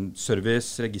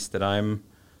 service, registerreim,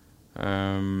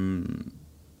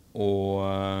 og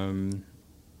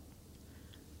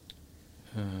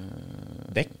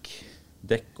dekk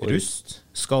og rust.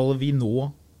 Skal vi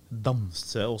nå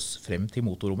danse oss frem til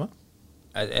motorrommet?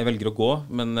 Jeg velger å gå,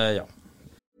 men ja.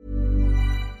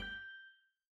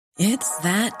 It's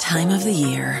that time of the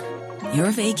year.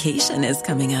 Your vacation is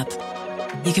coming up.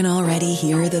 You can already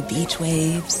hear the beach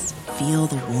waves, feel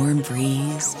the warm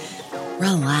breeze,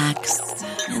 relax,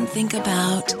 and think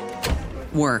about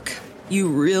work. You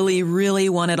really, really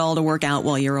want it all to work out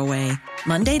while you're away.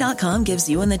 Monday.com gives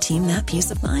you and the team that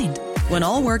peace of mind. When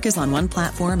all work is on one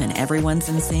platform and everyone's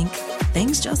in sync,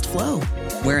 things just flow.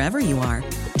 Wherever you are,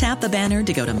 tap the banner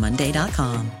to go to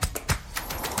Monday.com.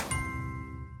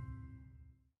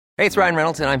 Hey, it's Ryan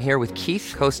Reynolds, and I'm here with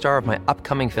Keith, co-star of my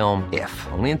upcoming film, If,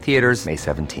 only in theaters May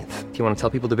 17th. Do you want to tell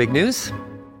people the big news?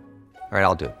 All right,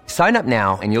 I'll do it. Sign up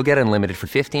now and you'll get unlimited for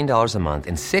 $15 a month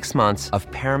and 6 months of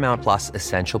Paramount Plus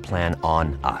Essential Plan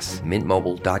on us.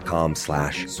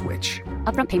 MintMobile.com/switch.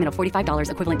 Upfront payment of $45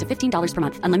 equivalent to $15 per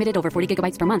month. Unlimited over 40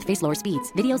 gigabytes per month. Face lower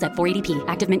speeds. Videos at 480p.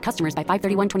 Active Mint customers by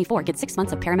 531.24 get 6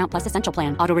 months of Paramount Plus Essential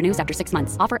Plan. Auto renews after 6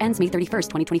 months. Offer ends May 31st,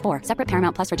 2024. Separate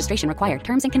Paramount Plus registration required.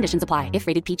 Terms and conditions apply if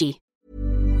rated PG.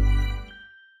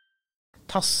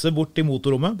 Tasse bort til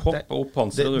motorrommet. Popp opp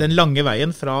panseret, du. Den lange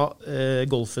veien fra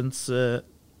Golfens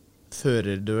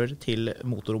førerdør til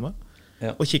motorrommet.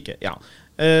 Ja. Og kikke, ja.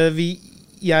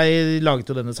 Jeg laget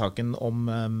jo denne saken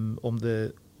om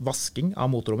det vasking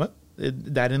av motorrommet.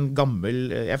 Det en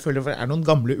gammel, jeg føler det noen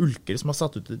gamle ulker som har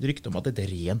satt ut et rykte om at et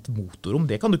rent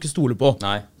motorrom, det kan du ikke stole på.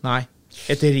 Nei.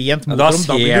 Et rent motorrom,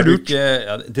 da blir du lurt.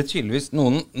 Det tydeligvis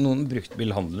noen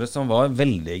bruktbilhandlere som var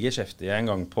veldig geskjeftige en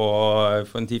gang for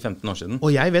en 10-15 år siden.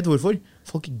 Og jeg vet hvorfor.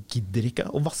 Folk gidder ikke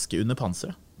å vaske under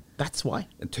panseret. That's why.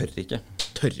 Tør ikke.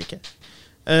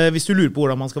 Hvis du lurer på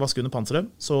hvordan man skal vaske under panseret,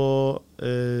 så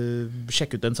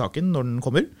sjekk ut den saken når den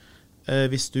kommer.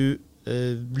 Hvis du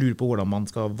lurer på hvordan man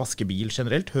skal vaske bil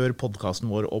generelt, hør podcasten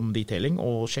vår om detailing,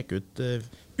 og sjekk ut,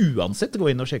 uansett,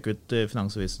 gå inn og sjekk ut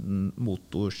Finansavisen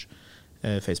Motors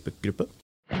Facebook-gruppe.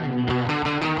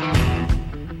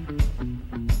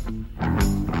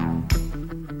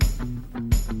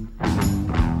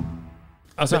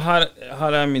 Altså her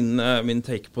min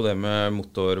take på det med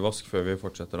motorvask før vi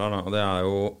fortsetter da, og det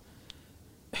jo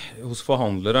hos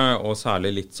forhandlere, og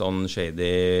særlig litt sånn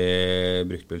shady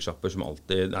bruktbilshopper som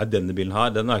alltid, denne bilen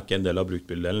her, den ikke en del av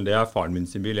bruktbildelen, det faren min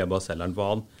sin bil, jeg bare selger den for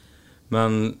han.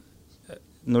 Men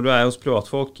når du hos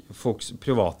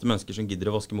private mennesker som gidder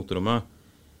å vaske motorrommet,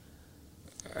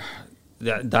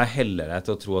 det heller jeg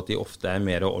til å tro at de ofte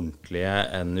mer ordentlige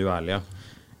enn uærlige.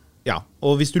 Ja,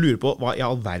 og hvis du lurer på hva i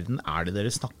all verden det dere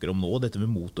snakker om nå, dette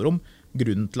med motorrom,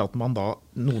 grunnen til at man da,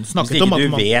 noen snakket om at man... Hvis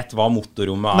ikke du vet hva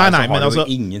motorrommet så har du jo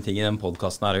ingenting i den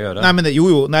podcasten her å gjøre.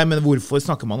 Nei, men hvorfor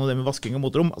snakker man om det med vasking av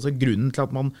motorrom? Altså grunnen til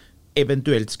at man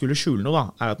eventuelt skulle skjule noe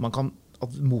da, at man kan, at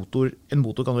en motor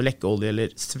kan jo lekke olje eller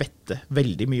svette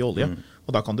veldig mye olje,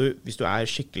 og da kan du, hvis du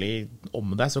skikkelig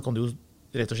om deg, så kan du jo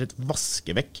rett og slett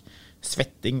vaske vekk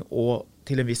svetting og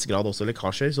til en viss grad også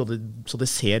lekkasjer, så det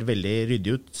ser veldig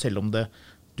ryddig ut, selv om det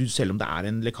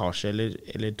en lekkasje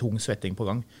eller tung svetting på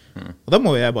gang. Og da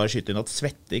må jeg bare skyte inn at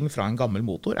svetting fra en gammel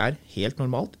motor helt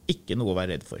normalt, ikke noe å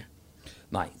være redd for.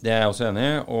 Nei, det jeg også enig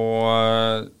i,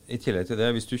 og i tillegg til det,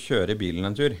 hvis du kjører bilen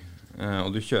en tur, og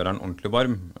du kjører den ordentlig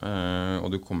varm, og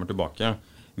du kommer tilbake,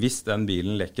 hvis den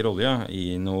bilen lekker olje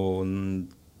i noen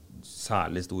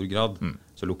særlig stor grad,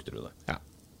 så lukter du det. Ja.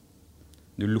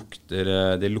 Det lukter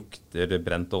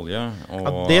brent olje.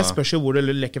 Og det spørs jo hvor det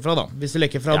lekker fra da. Hvis det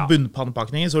lekker fra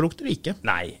bunnpannepakningen, så lukter det ikke.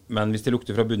 Nei, men hvis det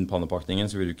lukter fra bunnpannepakningen,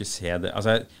 så vil du ikke se det.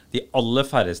 Altså, de aller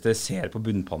færreste ser på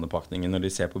bunnpannepakningen når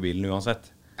de ser på bilen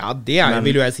uansett. Ja, det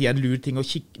vil jo jeg si en lur ting å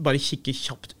bare kikke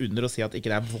kjapt under og si at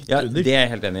ikke det vått under. Ja, det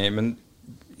jeg helt enig i, men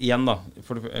igjen da,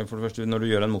 for det første, når du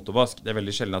gjør en motorvask, det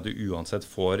veldig sjelden at du uansett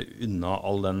får unna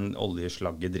all den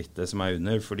oljeslagge drittet som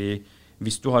under, fordi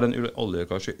hvis du har en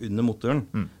oljelekkasje under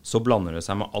motoren, så blander det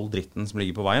seg med all dritten som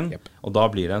ligger på veien, og da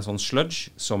blir det en sånn sludge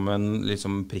som en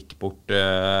liksom prikkbort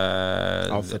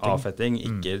avfetting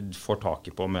ikke får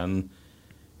tak i på, men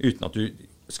uten at du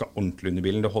skal ordentlig under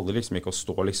bilen. Det holder liksom ikke å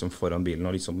stå liksom foran bilen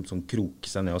og liksom sånn kroke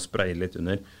seg ned og spraye litt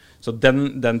under. Så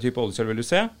den type oljesøl vil du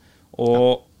se.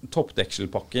 Og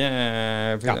toppdekselpakke,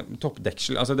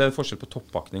 toppdeksel, altså det forskjell på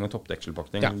toppakning og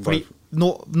toppdekselpakning. Ja, fordi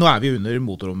nå vi under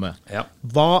motorrommet. Ja.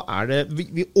 Hva det,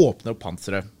 vi åpner opp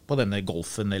panseret på denne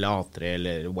Golfen eller A3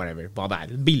 eller whatever, hva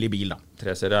det en billig bil da.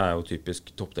 3-serie jo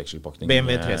typisk toppdekselpakning.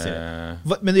 BMW 3-serie.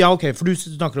 Men ja, ok, for du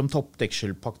snakker om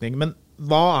toppdekselpakning, men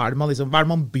hva det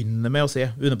man begynner med å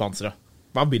se under panseret?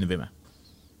 Hva begynner vi med?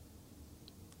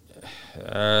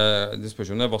 Det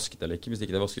spørs om det vasket eller ikke. Hvis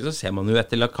ikke det vasket, så ser man jo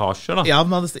etter lekkasjer da. Ja,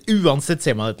 men uansett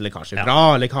ser man etter lekkasjer.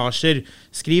 Bra, lekkasjer.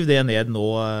 Skriv det ned nå,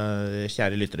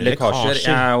 kjære lyttere. Lekkasjer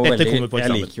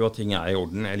jeg liker jo at ting i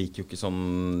orden. Jeg liker jo ikke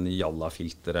sånn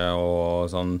jalla-filtere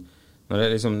og sånn.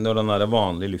 Når den der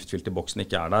vanlige luftfilterboksen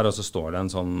ikke der, og så står det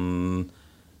en sånn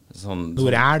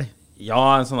Noræl. Ja,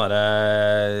 en sånn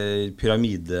der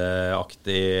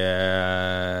pyramideaktig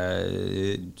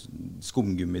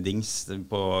skumgummidings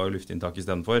på luftinntak i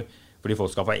stedet for. Fordi folk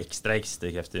skal få ekstra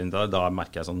krefter inntil det. Da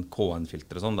merker jeg sånn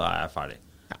KN-filter og sånn, da jeg ferdig.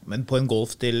 Ja, men på en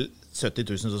Golf til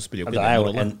 70 000 så spiller jo ikke det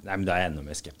rolle. Nei, men det enda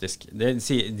mer skeptisk. De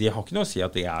har ikke noe å si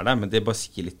at de det, men det bare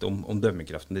sier litt om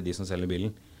dømmekraften til de som selger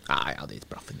bilen. Ja, det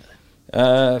braffen med det.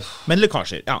 Men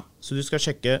lekkasjer, ja. Så du skal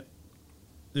sjekke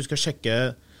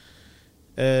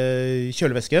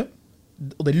kjølevæske.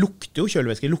 og det lukter jo,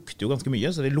 kjølevæske lukter jo ganske mye,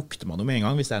 så det lukter man jo med en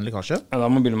gang hvis det en lekkasje. Ja, da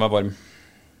må bilen være varm.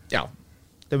 Ja,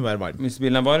 det må være varm. Hvis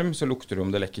bilen er varm, så lukter det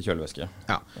om det lekker kjølevæske.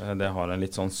 Ja. Det har en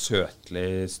litt sånn søtlig,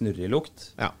 snurrig lukt.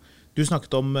 Ja. Du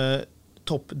snakket om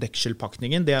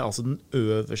toppdekselpakningen, det altså den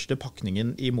øverste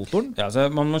pakningen I motoren. Ja, så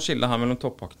man må skille her mellom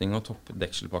toppakning og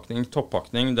toppdekselpakning.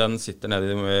 Toppakning, den sitter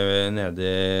nede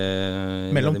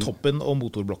mellom toppen og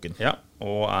motorblokken. Ja,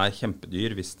 og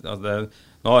kjempedyr.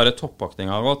 Nå har det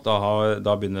toppakninga gått,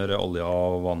 da begynner olje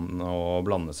og vann å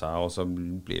blande seg, og så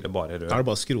blir det bare rød. Da det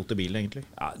bare å skrote bilen, egentlig.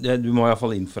 Ja, du må I hvert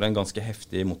fall inn for en ganske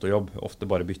heftig motorjobb. Ofte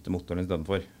bare bytte motoren I stedet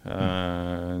for.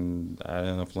 Det I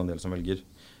hvert fall en del som velger.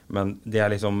 Men det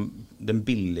liksom, den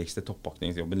billigste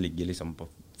toppakningsjobben ligger liksom på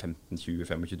 15 000, 20 000,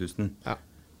 25 000. Ja.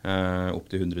 Opp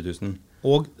til 100 000.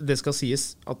 Og det skal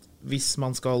sies at hvis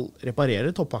man skal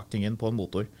reparere toppakningen på en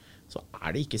motor, så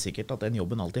det ikke sikkert at den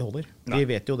jobben alltid holder. Nei. Vi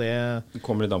vet jo det. Det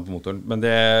kommer litt an på motoren, men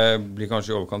det blir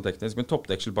kanskje I overkant teknisk. Men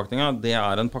toppdekselpakninga, det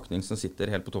en pakning som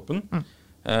sitter helt på toppen.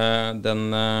 Den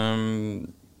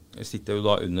sitter jo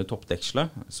da under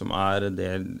toppdekselet, som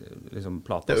det liksom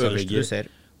plata det som ligger. Det øverste du ser.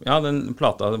 Ja, den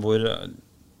plata hvor,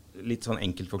 litt sånn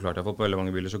enkelt forklart I hvert fall, på veldig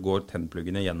mange biler, så går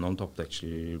tennpluggene gjennom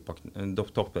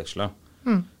toppdekselet.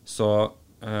 Så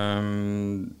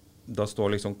da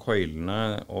står liksom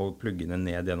coilene og pluggene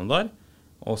ned gjennom der,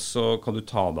 og så kan du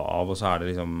ta det av, og så det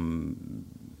liksom,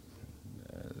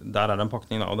 der det en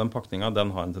pakning da, og den pakninga, den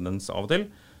har en tendens av og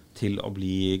til å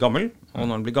bli gammel, og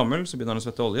når den blir gammel, så begynner den å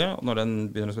svette olje, og når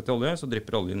den begynner å svette olje, så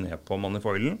drypper oljen ned på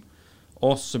manifolden,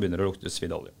 og så begynner det å lukte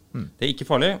svidd olje. Det ikke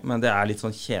farlig, men det litt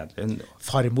sånn kjedelig.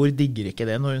 Farmor digger ikke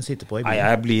det når hun sitter på I bilen. Nei,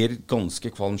 jeg blir ganske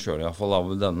kvalm selv I hvert fall av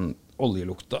den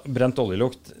oljelukta. Brent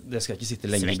oljelukt, det skal ikke sitte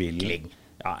lenge I bilen.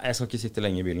 Ja, jeg skal ikke sitte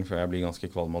lenge I bilen før jeg blir ganske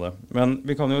kvalm av det. Men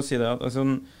vi kan jo si det at altså,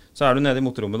 så du nede I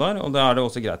motorrommet der, og da det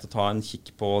også greit å ta en kikk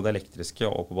på det elektriske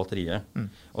og på batteriet.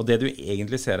 Og det du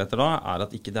egentlig ser etter da,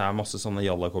 at ikke det masse sånne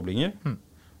jalla-koblinger.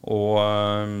 Og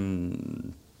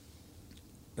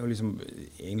liksom,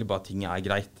 egentlig bare ting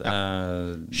greit. Ja.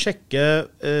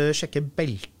 Sjekke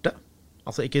belte,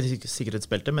 altså ikke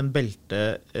sikkerhetsbelte, men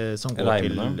belte som går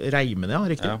reimene. Til reimene, ja,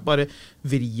 riktig. Ja. Bare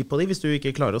vri på de hvis du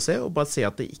ikke klarer å se, og bare se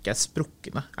at det ikke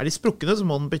sprukkene. De sprukkene, så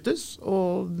må den byttes,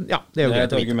 og ja, det jo greit.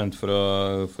 Det et argument for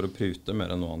å prute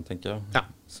mer enn noe annet, tenker jeg. Ja.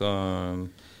 Så,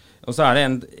 og så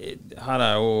det her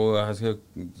jo, jeg skal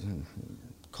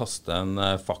kaste en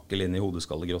fakkel inn I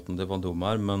hodeskallegrotten til Fantom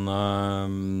her, men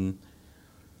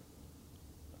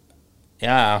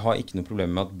jeg har ikke noe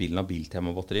problem med at bilen har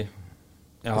biltema-batteri.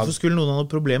 Hvorfor skulle noen ha noe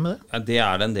problem med det? Det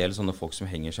det en del sånne folk som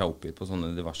henger seg opp I på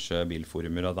sånne diverse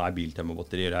bilforumer, at det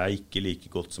biltema-batterier. Det ikke like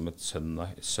godt som et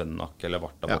Sønnak eller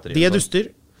Varta-batteri. Ja, de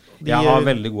duster. Jeg har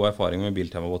veldig god erfaring med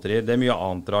biltema-batterier. Det mye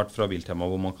annet rart fra biltema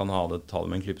hvor man kan ta det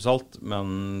med en klype salt, men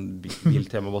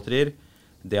biltema-batterier,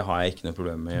 det har jeg ikke noe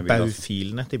problem med.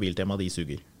 Baufilene til biltema, de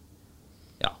suger.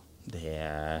 Ja, det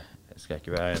skal jeg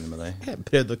ikke være enig med deg. Jeg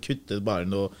prøvde å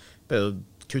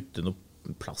kutte noe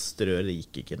plastrør, det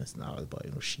gikk ikke nesten, det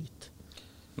bare noe skit.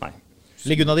 Nei.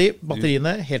 Ligg unna de,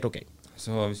 batteriene, helt ok.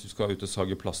 Så hvis du skal ut og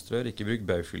sage plastrør, ikke bruk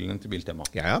baufilene til biltema.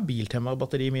 Ja,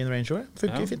 biltema-batteri I min Range Rover,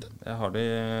 funker fint. Jeg har det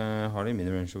I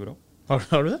min Range Rover også.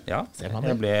 Har du det? Ja, jeg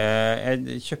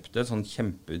kjøpte et sånn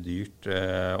kjempedyrt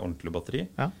ordentlig batteri,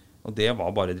 og det var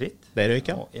bare dritt. Det røyk,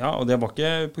 ja. Ja, og det var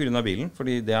ikke på grunn av bilen,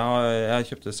 fordi jeg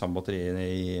kjøpte samme batteri I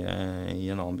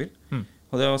en annen bil.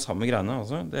 Og det var samme greiene,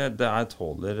 altså. Det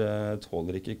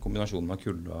tåler ikke kombinasjonen av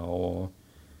kulda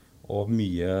og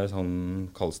mye sånn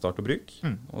kaldstart og bruk.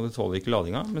 Og det tåler ikke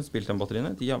ladinga, mens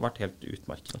biltembatteriene, de har vært helt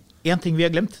utmerkende. En ting vi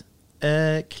har glemt,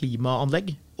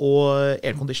 klimaanlegg og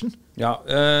aircondition. Ja.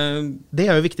 Det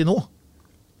jo viktig nå.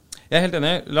 Jeg helt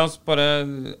enig. La oss bare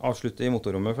avslutte I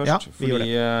motorrommet først. Ja, vi gjør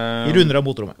det. Vi runder av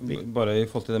motorrommet. Bare I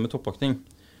forhold til det med toppakning.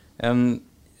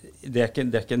 Det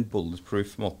ikke en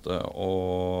bulletproof måte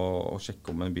å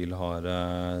sjekke om en bil har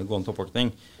gående toppakning.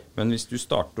 Men hvis du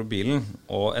starter bilen,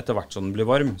 og etter hvert som den blir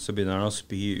varm, så begynner den å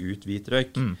spy ut hvit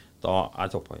røyk, da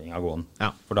toppakninga gående. Ja.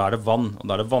 For da det vann, og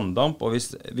da det vanndamp, og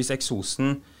hvis eksosen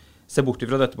ser bort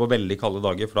ifra dette på veldig kalde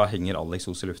dager, for da henger all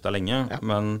eksos I lufta lenge,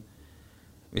 men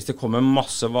hvis det kommer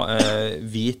masse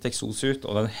hvit eksos ut,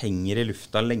 og den henger I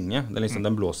lufta lenge,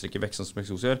 den blåser ikke vekk sånn som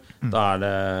eksos gjør, da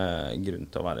det grunn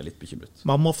til å være litt bekymret.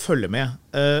 Man må følge med.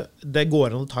 Det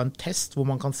går an å ta en test hvor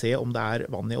man kan se om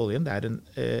det vann I oljen.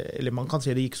 Eller man kan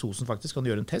se det I eksosen faktisk, kan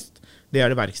gjøre en test. Det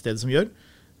det verkstedet som gjør.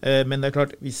 Men det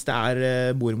klart, hvis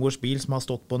det mormors bil som har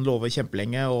stått på en låve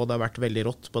kjempelenge, og det har vært veldig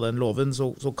rått på den låven,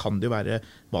 så kan det jo være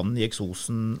vann I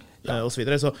eksosen og så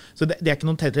videre. Så det ikke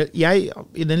noen tettere.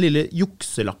 I den lille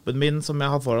jukselappen min som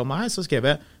jeg har foran meg, så skrev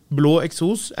jeg blå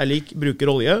eksos lik bruker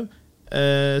olje,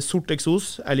 Sort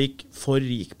eksos lik for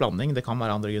rik blanding, det kan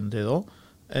være andre grunner til det også.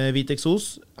 Hvit eksos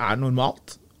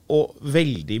normalt, og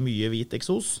veldig mye hvit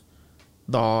eksos,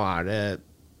 da det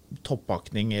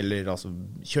toppakning eller altså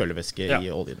kjølevæske i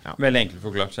oljen. Ja. Veldig enkelt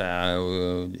forklart, så jeg jo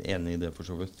enig i det for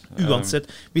så vidt. Uansett,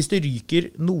 hvis det ryker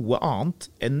noe annet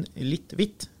enn litt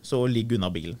hvitt, så ligg unna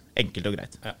bilen. Enkelt og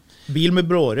greit. Ja. Bil med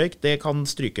blårøyk, det kan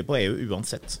stryke på EU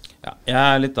uansett. Ja,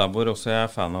 jeg litt der hvor også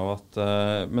jeg fan av at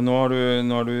men nå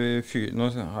er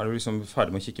du liksom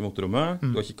ferdig med å kikke i motorrommet,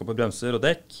 du har kikket på bremser og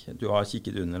dekk, du har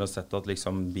kikket under og sett at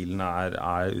liksom bilen er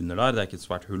under der, det ikke et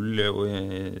svært hull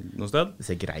noe sted. Det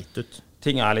ser greit ut.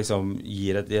 Ting liksom,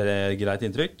 gir et greit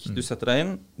inntrykk. Du setter deg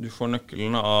inn, du får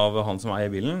nøkkelen av han som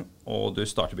eier bilen, og du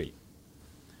starter bilen.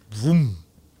 Vroom!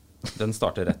 Den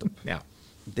starter rett opp. Ja.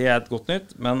 Det et godt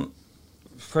nytt, men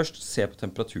først se på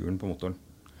temperaturen på motoren.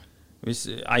 Hvis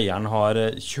eieren har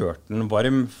kjørt den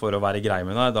varm for å være grei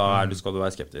med deg, da skal du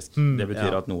være skeptisk. Det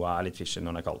betyr at noe litt fishy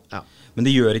når den kald. Ja. Men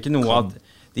det gjør ikke noe at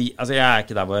altså jeg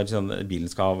ikke der hvor bilen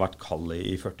skal ha vært kald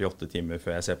i 48 timer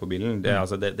før jeg ser på bilen.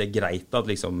 Det greit at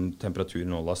liksom,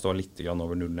 temperaturen står litt grann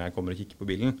over null når jeg kommer og kikker på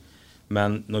bilen.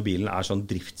 Men når bilen sånn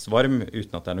driftsvarm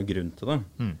uten at det noe grunn til det.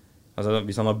 Altså,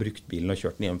 hvis han har brukt bilen og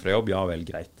kjørt den hjem fra jobb, ja vel,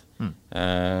 greit.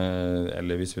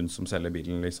 Eller hvis hun som selger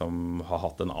bilen liksom har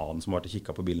hatt en annen som var til å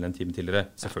kikke på bilen en time tidligere,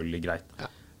 selvfølgelig greit.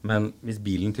 Ja. Men hvis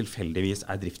bilen tilfeldigvis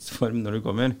driftsform når du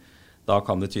kommer, da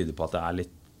kan det tyde på at det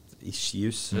litt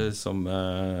issues som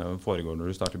foregår når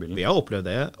du starter bilen. Vi har opplevd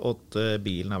det, at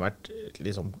bilen har vært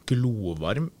liksom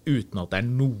glovarm uten at det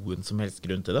noen som helst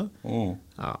grunn til det.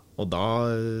 Ja, og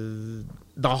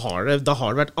da har det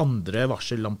vært andre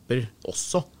varsellamper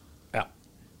også. Ja.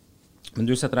 Men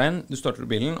du setter deg inn, du starter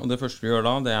bilen, og det første du gjør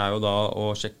da, det jo da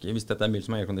å sjekke, hvis dette en bil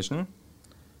som har aircondition,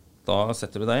 da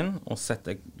setter du deg inn og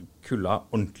setter kulda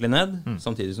ordentlig ned,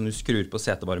 samtidig som du skrur på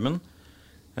setevarmen.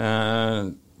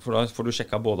 For da får du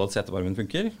sjekka både at setevarmen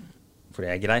funker, for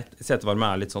det greit. Setevarme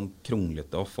litt sånn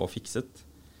kronglete å få fikset.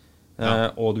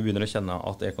 Og du begynner å kjenne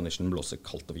at aircondition blåser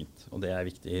kaldt og fint. Og det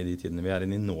viktig i de tidene vi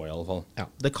inne i nå i alle fall. Ja,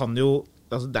 det kan jo,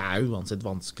 altså det jo uansett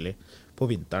vanskelig på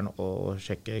vinteren å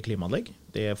sjekke klimaanlegg.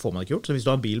 Det får man ikke gjort. Så hvis du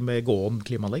har en bil med gående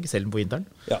klimaanlegg, selv på vinteren.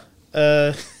 Ja.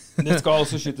 Det skal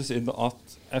også skytes inn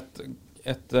at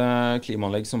et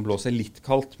klimaanlegg som blåser litt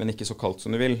kaldt, men ikke så kaldt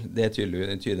som du vil, det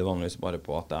tyder vanligvis bare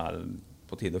på at det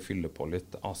på tide å fylle på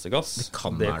litt AC-gass.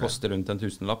 Det koster rundt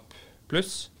 1000-lapp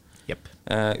pluss. Yep.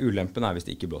 Ulempen hvis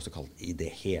det ikke blåser kaldt i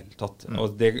det hele tatt.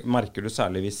 Og det merker du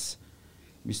særlig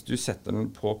hvis du setter den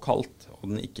på kaldt,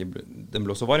 og den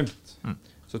blåser varmt,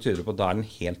 så tyder det på at den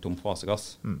helt tom for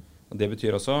AC-gass. Og det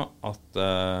betyr også at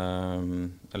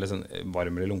eller sånn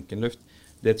varm eller lunken luft,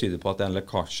 det tyder på at det en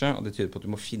lekkasje, og det tyder på at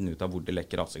du må finne ut av hvor det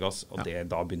lekker AC-gass, og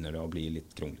da begynner det å bli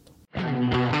litt kronglete.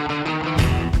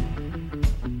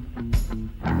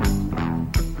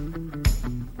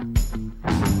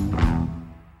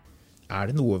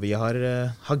 Det noe vi har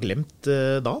glemt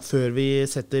da, før vi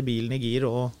setter bilen i gir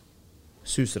og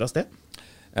suser av sted?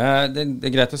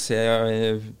 Det greit å se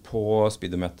på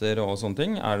speedometer og sånne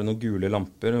ting. Det noen gule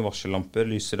lamper, varsellamper?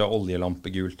 Lyser det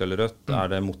oljelampe gult eller rødt?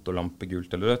 Det motorlampe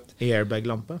gult eller rødt?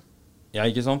 Airbag-lampe? Ja,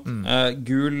 ikke sant?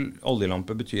 Gul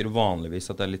oljelampe betyr vanligvis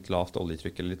at det litt lavt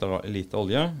oljetrykk eller litt lite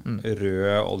olje.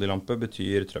 Rød oljelampe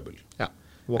betyr trøbbel. Ja,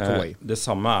 walk away. Det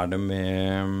samme det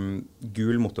med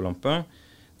gul motorlampe.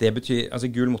 Det betyr, altså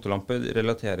gul motorlampe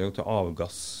relaterer jo til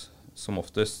avgass som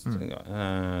oftest.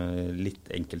 Litt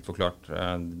enkelt forklart.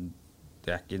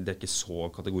 Det ikke så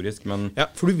kategorisk, men... Ja,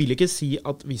 for du vil ikke si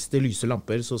at hvis det lyser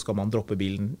lamper, så skal man droppe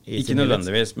bilen i ikke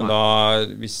nødvendigvis, men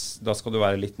da skal du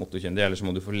være litt motorkyndig, eller så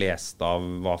må du få lest av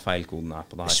hva feilkoden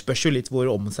på det her. Det spørs jo litt hvor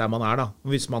omseg man da.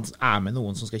 Hvis man med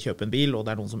noen som skal kjøpe en bil, og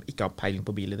det noen som ikke har peiling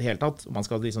på bil i det hele tatt, og man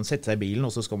skal liksom sette seg i bilen,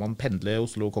 og så skal man pendle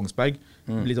Oslo-Kongsberg,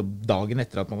 liksom dagen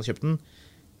etter at man har kjøpt den,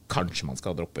 kanskje man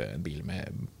skal droppe en bil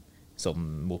med sånn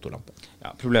motorlampe. Ja,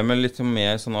 problemet litt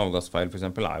med sånn avgassfeil for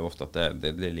eksempel jo ofte at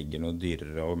det ligger noe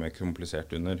dyrere og mer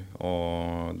komplisert under,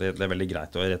 og det veldig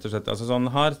greit. Og rett og slett, altså sånn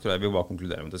her tror jeg vi bare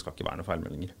konkluderer med at det skal ikke være noen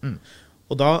feilmeldinger.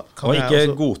 Og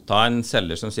ikke godta en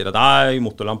selger som sier at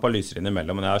motorlampa lyser inn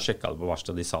imellom, men jeg har sjekket det på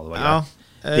verksted, de sa det var greit.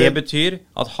 Det betyr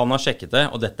at han har sjekket det,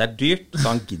 og dette dyrt, så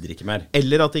han gidder ikke mer.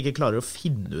 Eller at de ikke klarer å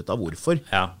finne ut av hvorfor.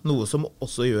 Ja. Noe som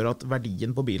også gjør at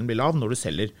verdien på bilen blir lav når du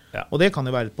selger. Ja. Og det kan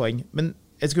jo være et poeng. Men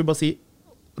jeg skulle bare si,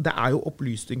 det jo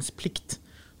opplysningsplikt.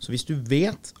 Så hvis du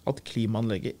vet at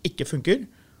klimaanlegget ikke funker,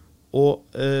 og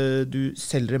du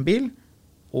selger en bil,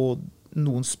 og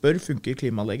noen spør, funker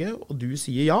klimaanlegget, og du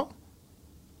sier ja,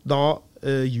 da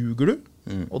ljuger du.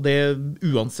 Og det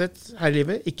uansett her i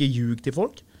livet, ikke ljug til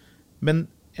folk. Men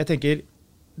jeg tenker,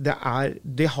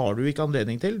 det har du ikke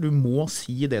anledning til. Du må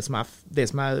si det som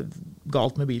er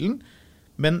galt med bilen.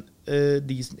 Men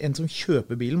en som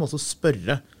kjøper bilen må også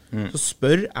spørre. Så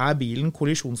spør, bilen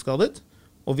kollisjonsskadet?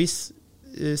 Og hvis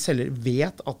selger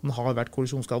vet at den har vært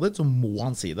kollisjonsskadet, så må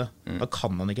han si det. Da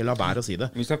kan han ikke la være å si det.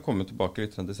 Vi skal komme tilbake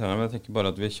litt til senere, men jeg tenker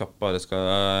bare at vi kjapt bare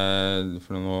skal,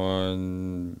 for nå,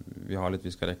 vi har litt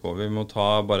vi skal rekke over. Vi må ta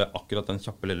bare akkurat den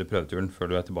kjappe lille prøveturen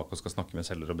før du tilbake og skal snakke med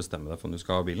selger og bestemme deg for om du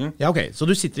skal ha bilen. Ja, ok. Så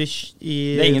du sitter i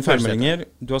det ingen feilmeldinger.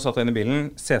 Du har satt deg inn i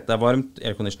bilen. Setet varmt,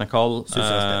 aircondition kald.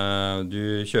 Du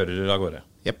kjører av gårde.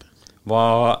 Jep. Hva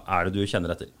det du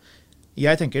kjenner etter?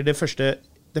 Jeg tenker det første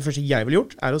jeg vil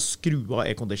gjort å skru av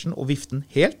aircondition og vifte den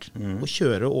helt, og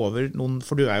kjøre over noen,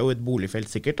 for du jo et boligfelt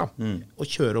sikkert da, og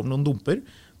kjøre over noen dumper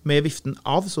med viften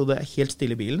av, så det helt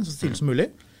stille i bilen, så stille som mulig.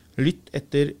 Lytt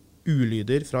etter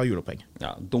ulyder fra hjuloppheng.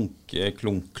 Ja, dunke,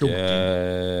 klunke.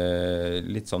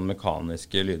 Litt sånn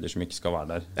mekaniske lyder som ikke skal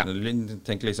være der. Ja.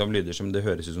 Tenk liksom lyder som det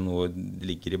høres ut som noe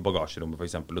ligger i bagasjerommet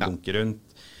for eksempel, og dunker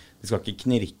rundt. Det skal ikke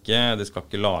knirke, det skal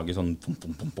ikke lage sånn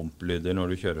pump-lyder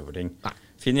når du kjører over ting. Nei.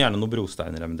 Finn gjerne noen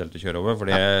brosteiner eventuelt å kjøre over, for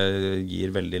det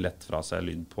gir veldig lett fra seg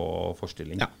lyd på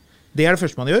forstilling. Ja. Det det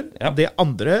første man gjør. Ja. Det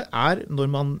andre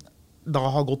når man da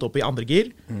har gått opp i andre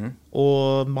gir,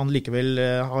 og man likevel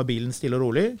har bilen stille og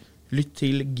rolig, lytt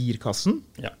til girkassen,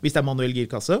 hvis det manuell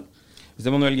girkasse. Hvis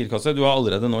det manuell girkasse, du har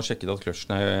allerede nå sjekket at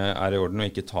kløtsjen i orden og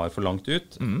ikke tar for langt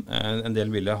ut. En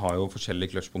del biler har jo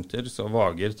forskjellige kløtsjpunkter, så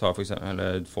Vager tar for eksempel,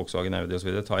 eller Volkswagen Audi og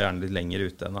så videre, tar gjerne litt lenger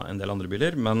ut enn en del andre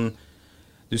biler, men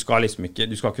du skal liksom ikke,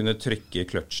 du skal kunne trykke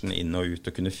kløtsjen inn og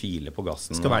ut og kunne file på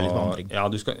gassen. Det skal være litt vandring. Ja,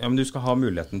 men du skal ha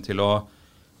muligheten til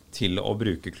å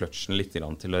bruke kløtsjen litt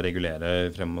til å regulere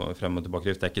frem og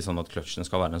tilbake. Det ikke sånn at kløtsjen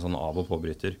skal være en sånn av- og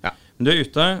påbryter. Ja. Men du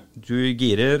ute, du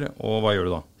girer, og hva gjør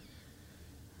du da?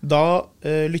 Da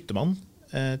lytter man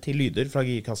til lyder fra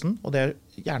girkassen, og det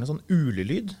gjerne sånn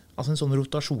ulelyd, altså en sånn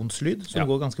rotasjonslyd som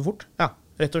går ganske fort. Ja,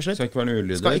 rett og slett. Det skal ikke være noen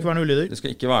ulyder. Det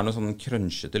skal ikke være noen sånn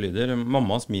krønsjete lyder.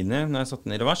 Mammas Mini, når jeg satte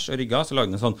den i revers og rygga, så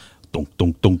lagde den sånn dunk,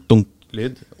 dunk, dunk, dunk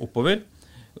lyd oppover.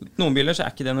 Noen biler så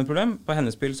ikke det noe problem. På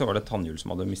hennes bil så var det tannhjul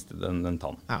som hadde mistet en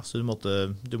tann. Ja, så du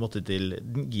måtte til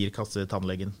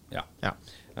girkassetannlegen. Ja.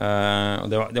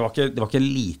 Og det var ikke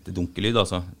lite dunkelyd,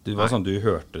 altså. Det var sånn du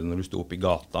hørte når du stod opp i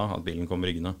gata at bilen kom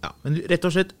ryggende. Ja, men rett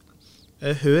og slett,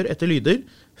 hør etter lyder.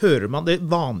 Hører man, det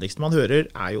vanligste man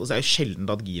hører så det sjelden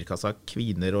at girkassa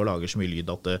kviner og lager så mye lyd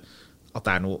at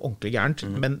det noe ordentlig gærent.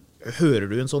 Men hører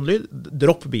du en sånn lyd,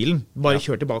 dropp bilen. Bare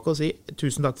kjør tilbake og si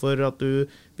tusen takk for at du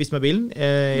viste meg bilen.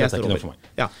 Jeg står over.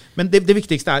 Ja. Men det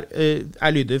viktigste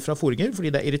lyder fra foringer,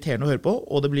 fordi det irriterende å høre på,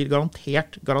 og det blir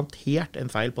garantert en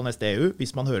feil på neste EU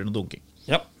hvis man hører noe dunking.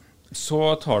 Ja,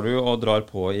 så tar du og drar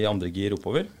på i andre gir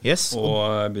oppover,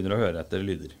 og begynner å høre etter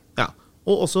lyder. Ja,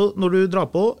 og også når du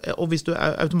drar på, og hvis du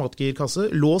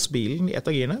automatgirkasse, lås bilen i et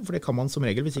av girene, for det kan man som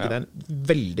regel hvis ikke det en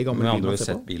veldig gammel bil. Men andre har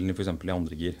sett bilen for eksempel i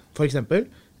andre gir. For eksempel,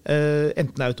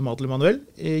 enten automat eller manuell,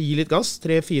 gi litt gass,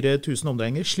 3-4 tusen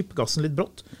omdreininger, slipp gassen litt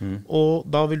brått, og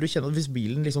da vil du kjenne at hvis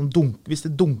bilen liksom hvis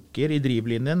det dunker i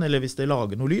drivlinjen, eller hvis det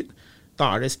lager noe lyd,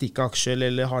 da det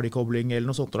stikkaksjel eller hardikobling eller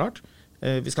noe sånt rart.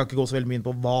 Vi skal ikke gå så veldig mye inn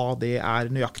på hva det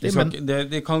nøyaktig.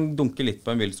 Det kan dunke litt på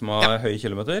en bil som har høye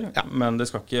kilometer, men det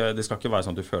skal ikke være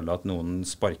sånn at du føler at noen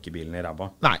sparker bilen i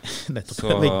ræva. Nei,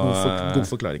 nettopp. Det god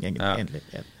forklaring, egentlig.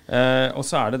 Og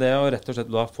så det å rett og slett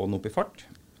da få den opp i fart.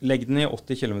 Legg den i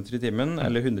 80 km i timen,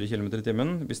 eller 100 km i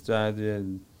timen, hvis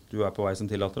du på vei som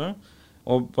tillater det.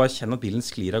 Og bare kjenn at bilen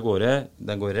sklir av gårde.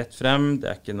 Den går rett frem,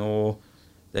 det ikke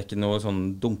noe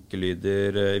sånn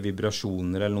dunkelyder,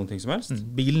 vibrasjoner eller noen ting som helst.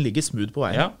 Bilen ligger smooth på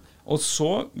veien. Ja, og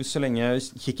så lenge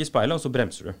kikk i speilet, og så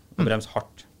bremser du. Brems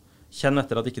hardt. Kjenn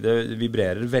etter at ikke det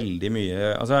vibrerer veldig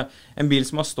mye. Altså, en bil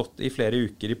som har stått i flere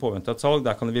uker i påvente av et salg,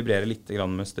 der kan det vibrere litt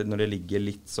grann når det ligger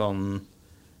litt sånn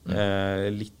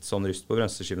rust på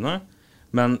bremseskivene.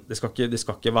 Men det skal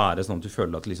ikke være sånn at du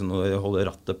føler at liksom, når du holder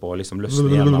rattet på liksom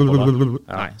løsner igjen på deg.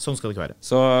 Nei, sånn skal det ikke være.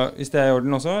 Så hvis det i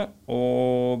orden også,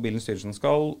 og bilen styrer som den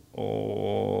skal,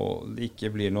 og det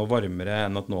ikke blir noe varmere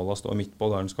enn at nåla står midt på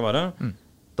der den skal være,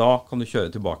 da kan du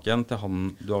kjøre tilbake igjen til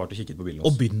han du har vært og kikket på bilen hos.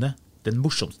 Og begynne den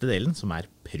morsomste delen, som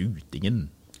prutingen.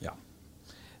 Ja.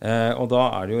 Og da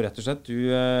det jo rett og slett,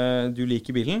 du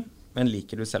liker bilen, men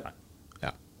liker du selgeren.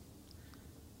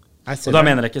 Og da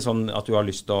mener jeg ikke sånn at du har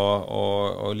lyst til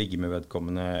å ligge med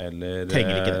vedkommende,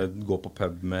 eller gå på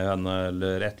pub med henne,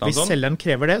 eller et eller annet sånt. Hvis selgeren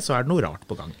krever det, så det noe rart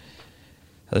på gang.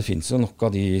 Ja, det finnes jo nok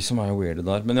av de som weirde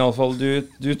der. Men i alle fall,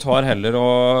 du tar heller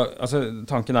altså,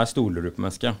 tanken stoler du på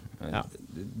mennesket. Ja.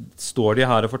 står de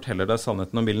her og forteller deg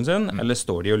sannheten om bilen sin, eller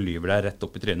står de og lyver deg rett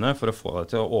opp i trynet for å få deg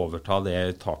til å overta det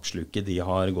taksluket de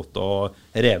har gått og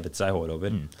revet seg hår over?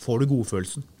 Får du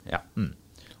godfølelsen? Ja.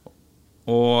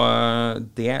 Og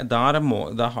der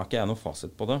har ikke jeg noe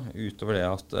fasit på det, utover det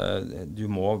at du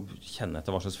må kjenne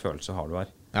etter hva slags følelse har du her.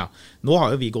 Ja, nå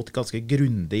har jo vi gått ganske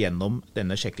grundig gjennom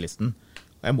denne sjekklisten.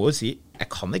 Og jeg må jo si, jeg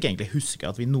kan ikke egentlig huske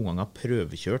at vi noen gang har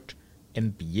prøvekjørt en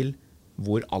bil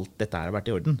hvor alt dette her har vært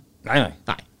i orden. Nei.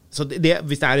 Så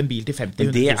hvis det er en bil til 50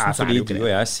 000, det er så er det fordi jo ikke du det.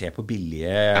 og jeg ser på billige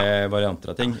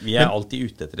varianter av ting. Vi er alltid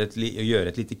ute etter å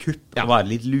gjøre et lite kupp og være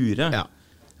litt lure. Ja.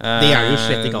 Det er jo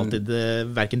slett ikke alltid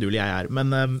hverken du eller jeg er. Men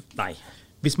nei.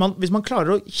 Hvis man klarer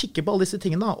å kikke på alle disse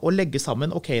tingene da, og legge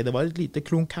sammen, ok, det var et lite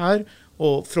klunk her,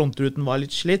 og frontruten var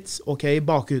litt slitt, ok,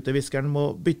 bakruteviskeren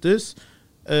må byttes.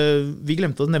 Vi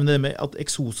glemte å nevne det med at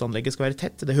eksosanlegget skal være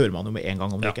tett. Det hører man jo med en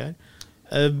gang om det ikke er.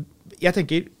 Jeg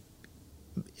tenker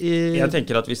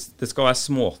at hvis det skal være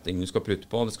småting du skal prute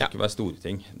på, det skal ikke være store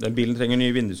ting. Den bilen trenger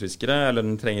nye vindusviskere, eller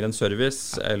den trenger en service,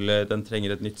 eller den trenger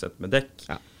et nytt sett med dekk.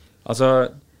 Altså,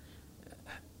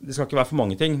 det skal ikke være for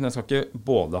mange ting. Den skal ikke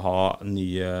både ha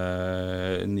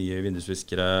nye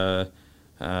vindusviskere,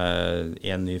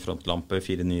 en ny frontlampe,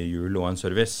 4 nye hjul og en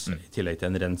service, i tillegg til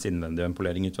en rens innvendig og en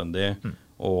polering utvendig,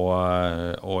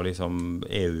 og liksom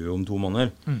EU om 2 måneder.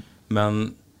 Men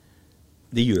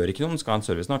det gjør ikke noe om den skal ha en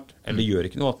service snart, eller det gjør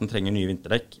ikke noe at den trenger nye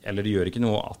vinterdekk, eller det gjør ikke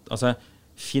noe at, altså,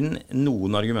 finn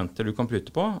noen argumenter du kan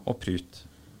prute på, og prut.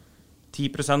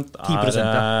 10% er... 10%,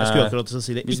 ja. Jeg skulle akkurat til å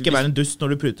si det. Ikke være en dust når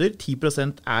du pruter.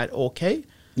 10% er ok.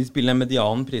 Hvis bilen er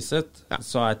median priset,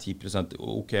 så er 10%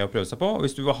 ok å prøve seg på. Og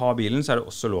hvis du vil ha bilen, så er det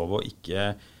også lov å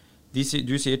ikke... Du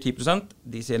sier 10%,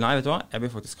 de sier nei, vet du hva, jeg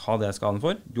vil faktisk ha det jeg skal ha den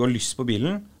for. Du har lyst på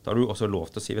bilen, da har du også lov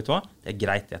til å si, vet du hva, det er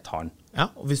greit, jeg tar den. Ja,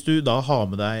 og hvis du da har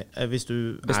med deg...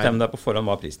 Bestem deg på forhånd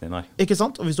hva prisen din er. Ikke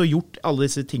sant? Og hvis du har gjort alle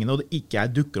disse tingene, og det ikke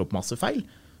dukker opp masse feil,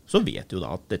 så vet du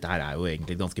da at dette her er jo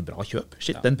egentlig et ganske bra kjøp.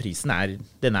 Shit, den prisen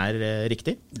den er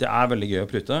riktig. Det er veldig gøy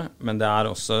å prute, men det er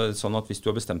også sånn at hvis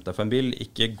du har bestemt deg for en bil,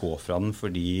 ikke gå fra den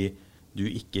fordi du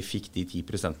ikke fikk de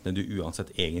 10% du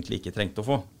uansett egentlig ikke trengte å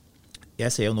få. Jeg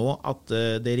ser jo nå at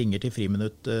det ringer til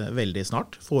friminutt veldig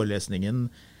snart. Forelesningen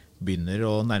begynner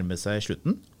å nærme seg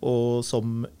slutten, og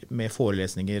som med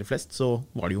forelesninger flest, så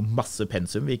var det jo masse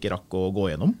pensum vi ikke rakk å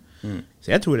gå gjennom. Så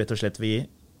jeg tror rett og slett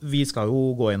vi skal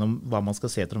jo gå gjennom hva man skal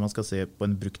se etter når man skal se på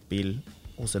en bruktbil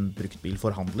hos en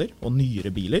bruktbilforhandler og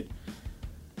nyere biler.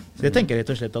 Så jeg tenker rett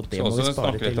og slett at det må vi spare til. Så også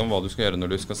snakke litt om hva du skal gjøre når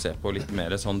du skal se på litt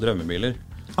mer sånn drømmebiler.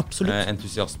 Absolutt.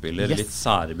 Entusiastbiler, litt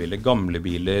sære biler, gamle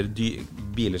biler,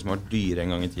 biler som har vært dyre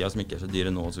en gang i tida, som ikke er så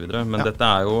dyre nå og så videre. Men dette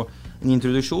er jo en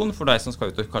introduksjon for deg som skal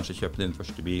ut og kanskje kjøpe din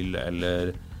første bil,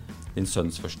 eller din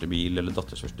sønns første bil, eller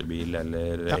datters første bil,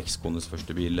 eller ekskones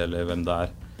første bil, eller hvem det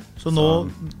er. Så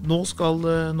nå skal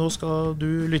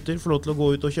du lytter få lov til å gå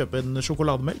ut og kjøpe en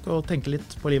sjokolademelk og tenke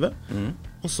litt på livet.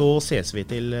 Og så ses vi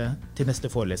til neste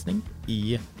forelesning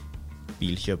i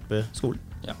Bilkjøpeskolen.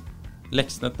 Ja.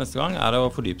 Leksen neste gang er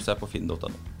å fordype seg på finn.no.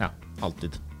 Ja,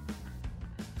 alltid.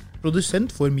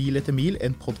 Produsent for Mil etter mil,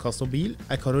 en podcast om bil,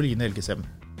 er Karoline Helgesem.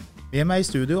 Med meg i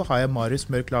studio har jeg Marius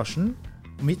Mørk Larsen,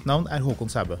 og mitt navn er Håkon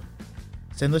Sæbø.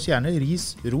 Send oss gjerne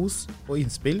ris, ros og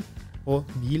innspill på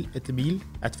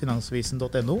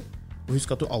milettermil@finansavisen.no, og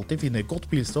husk at du alltid finner godt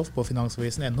bilstoff på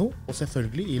finansavisen.no, og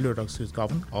selvfølgelig i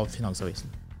lørdagsutgaven av Finansavisen.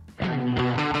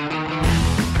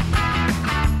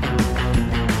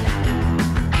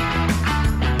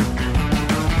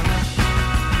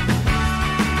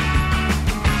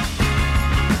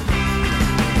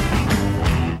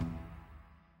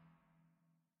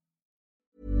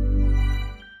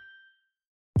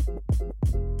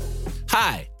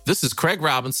 Hi, this is Craig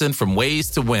Robinson from Ways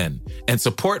to Win, and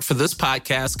support for this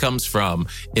podcast comes from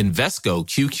Invesco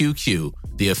QQQ,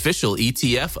 the official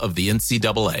ETF of the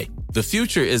NCAA. The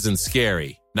future isn't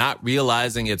scary. Not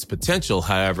realizing its potential,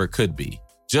 however, could be.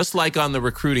 Just like on the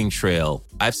recruiting trail,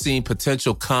 I've seen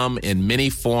potential come in many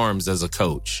forms as a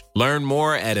coach. Learn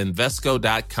more at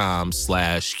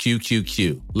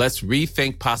Invesco.com/QQQ. Let's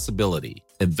rethink possibility.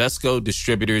 Invesco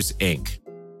Distributors, Inc.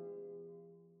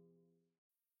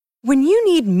 When you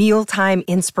need mealtime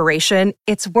inspiration,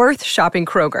 it's worth shopping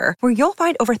Kroger, where you'll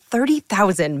find over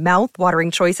 30,000 mouth-watering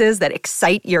choices that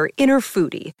excite your inner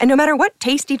foodie. And no matter what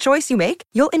tasty choice you make,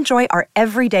 you'll enjoy our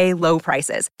everyday low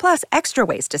prices, plus extra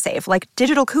ways to save, like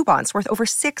digital coupons worth over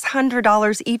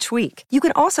 $600 each week. You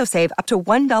can also save up to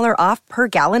 $1 off per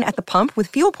gallon at the pump with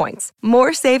fuel points.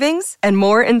 More savings and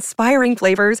more inspiring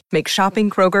flavors make shopping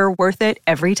Kroger worth it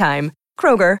every time.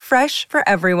 Kroger, fresh for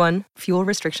everyone. Fuel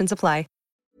restrictions apply.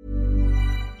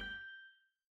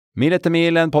 Mil etter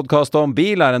mil, en podcast om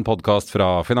bil, en podcast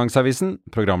fra Finansavisen.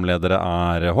 Programledere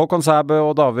Håkon Sæbø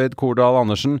og David Kordal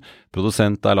Andersen.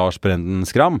 Produsent Lars Brenden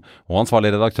Skram, og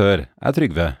ansvarlig redaktør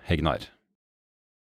Trygve Hegnar.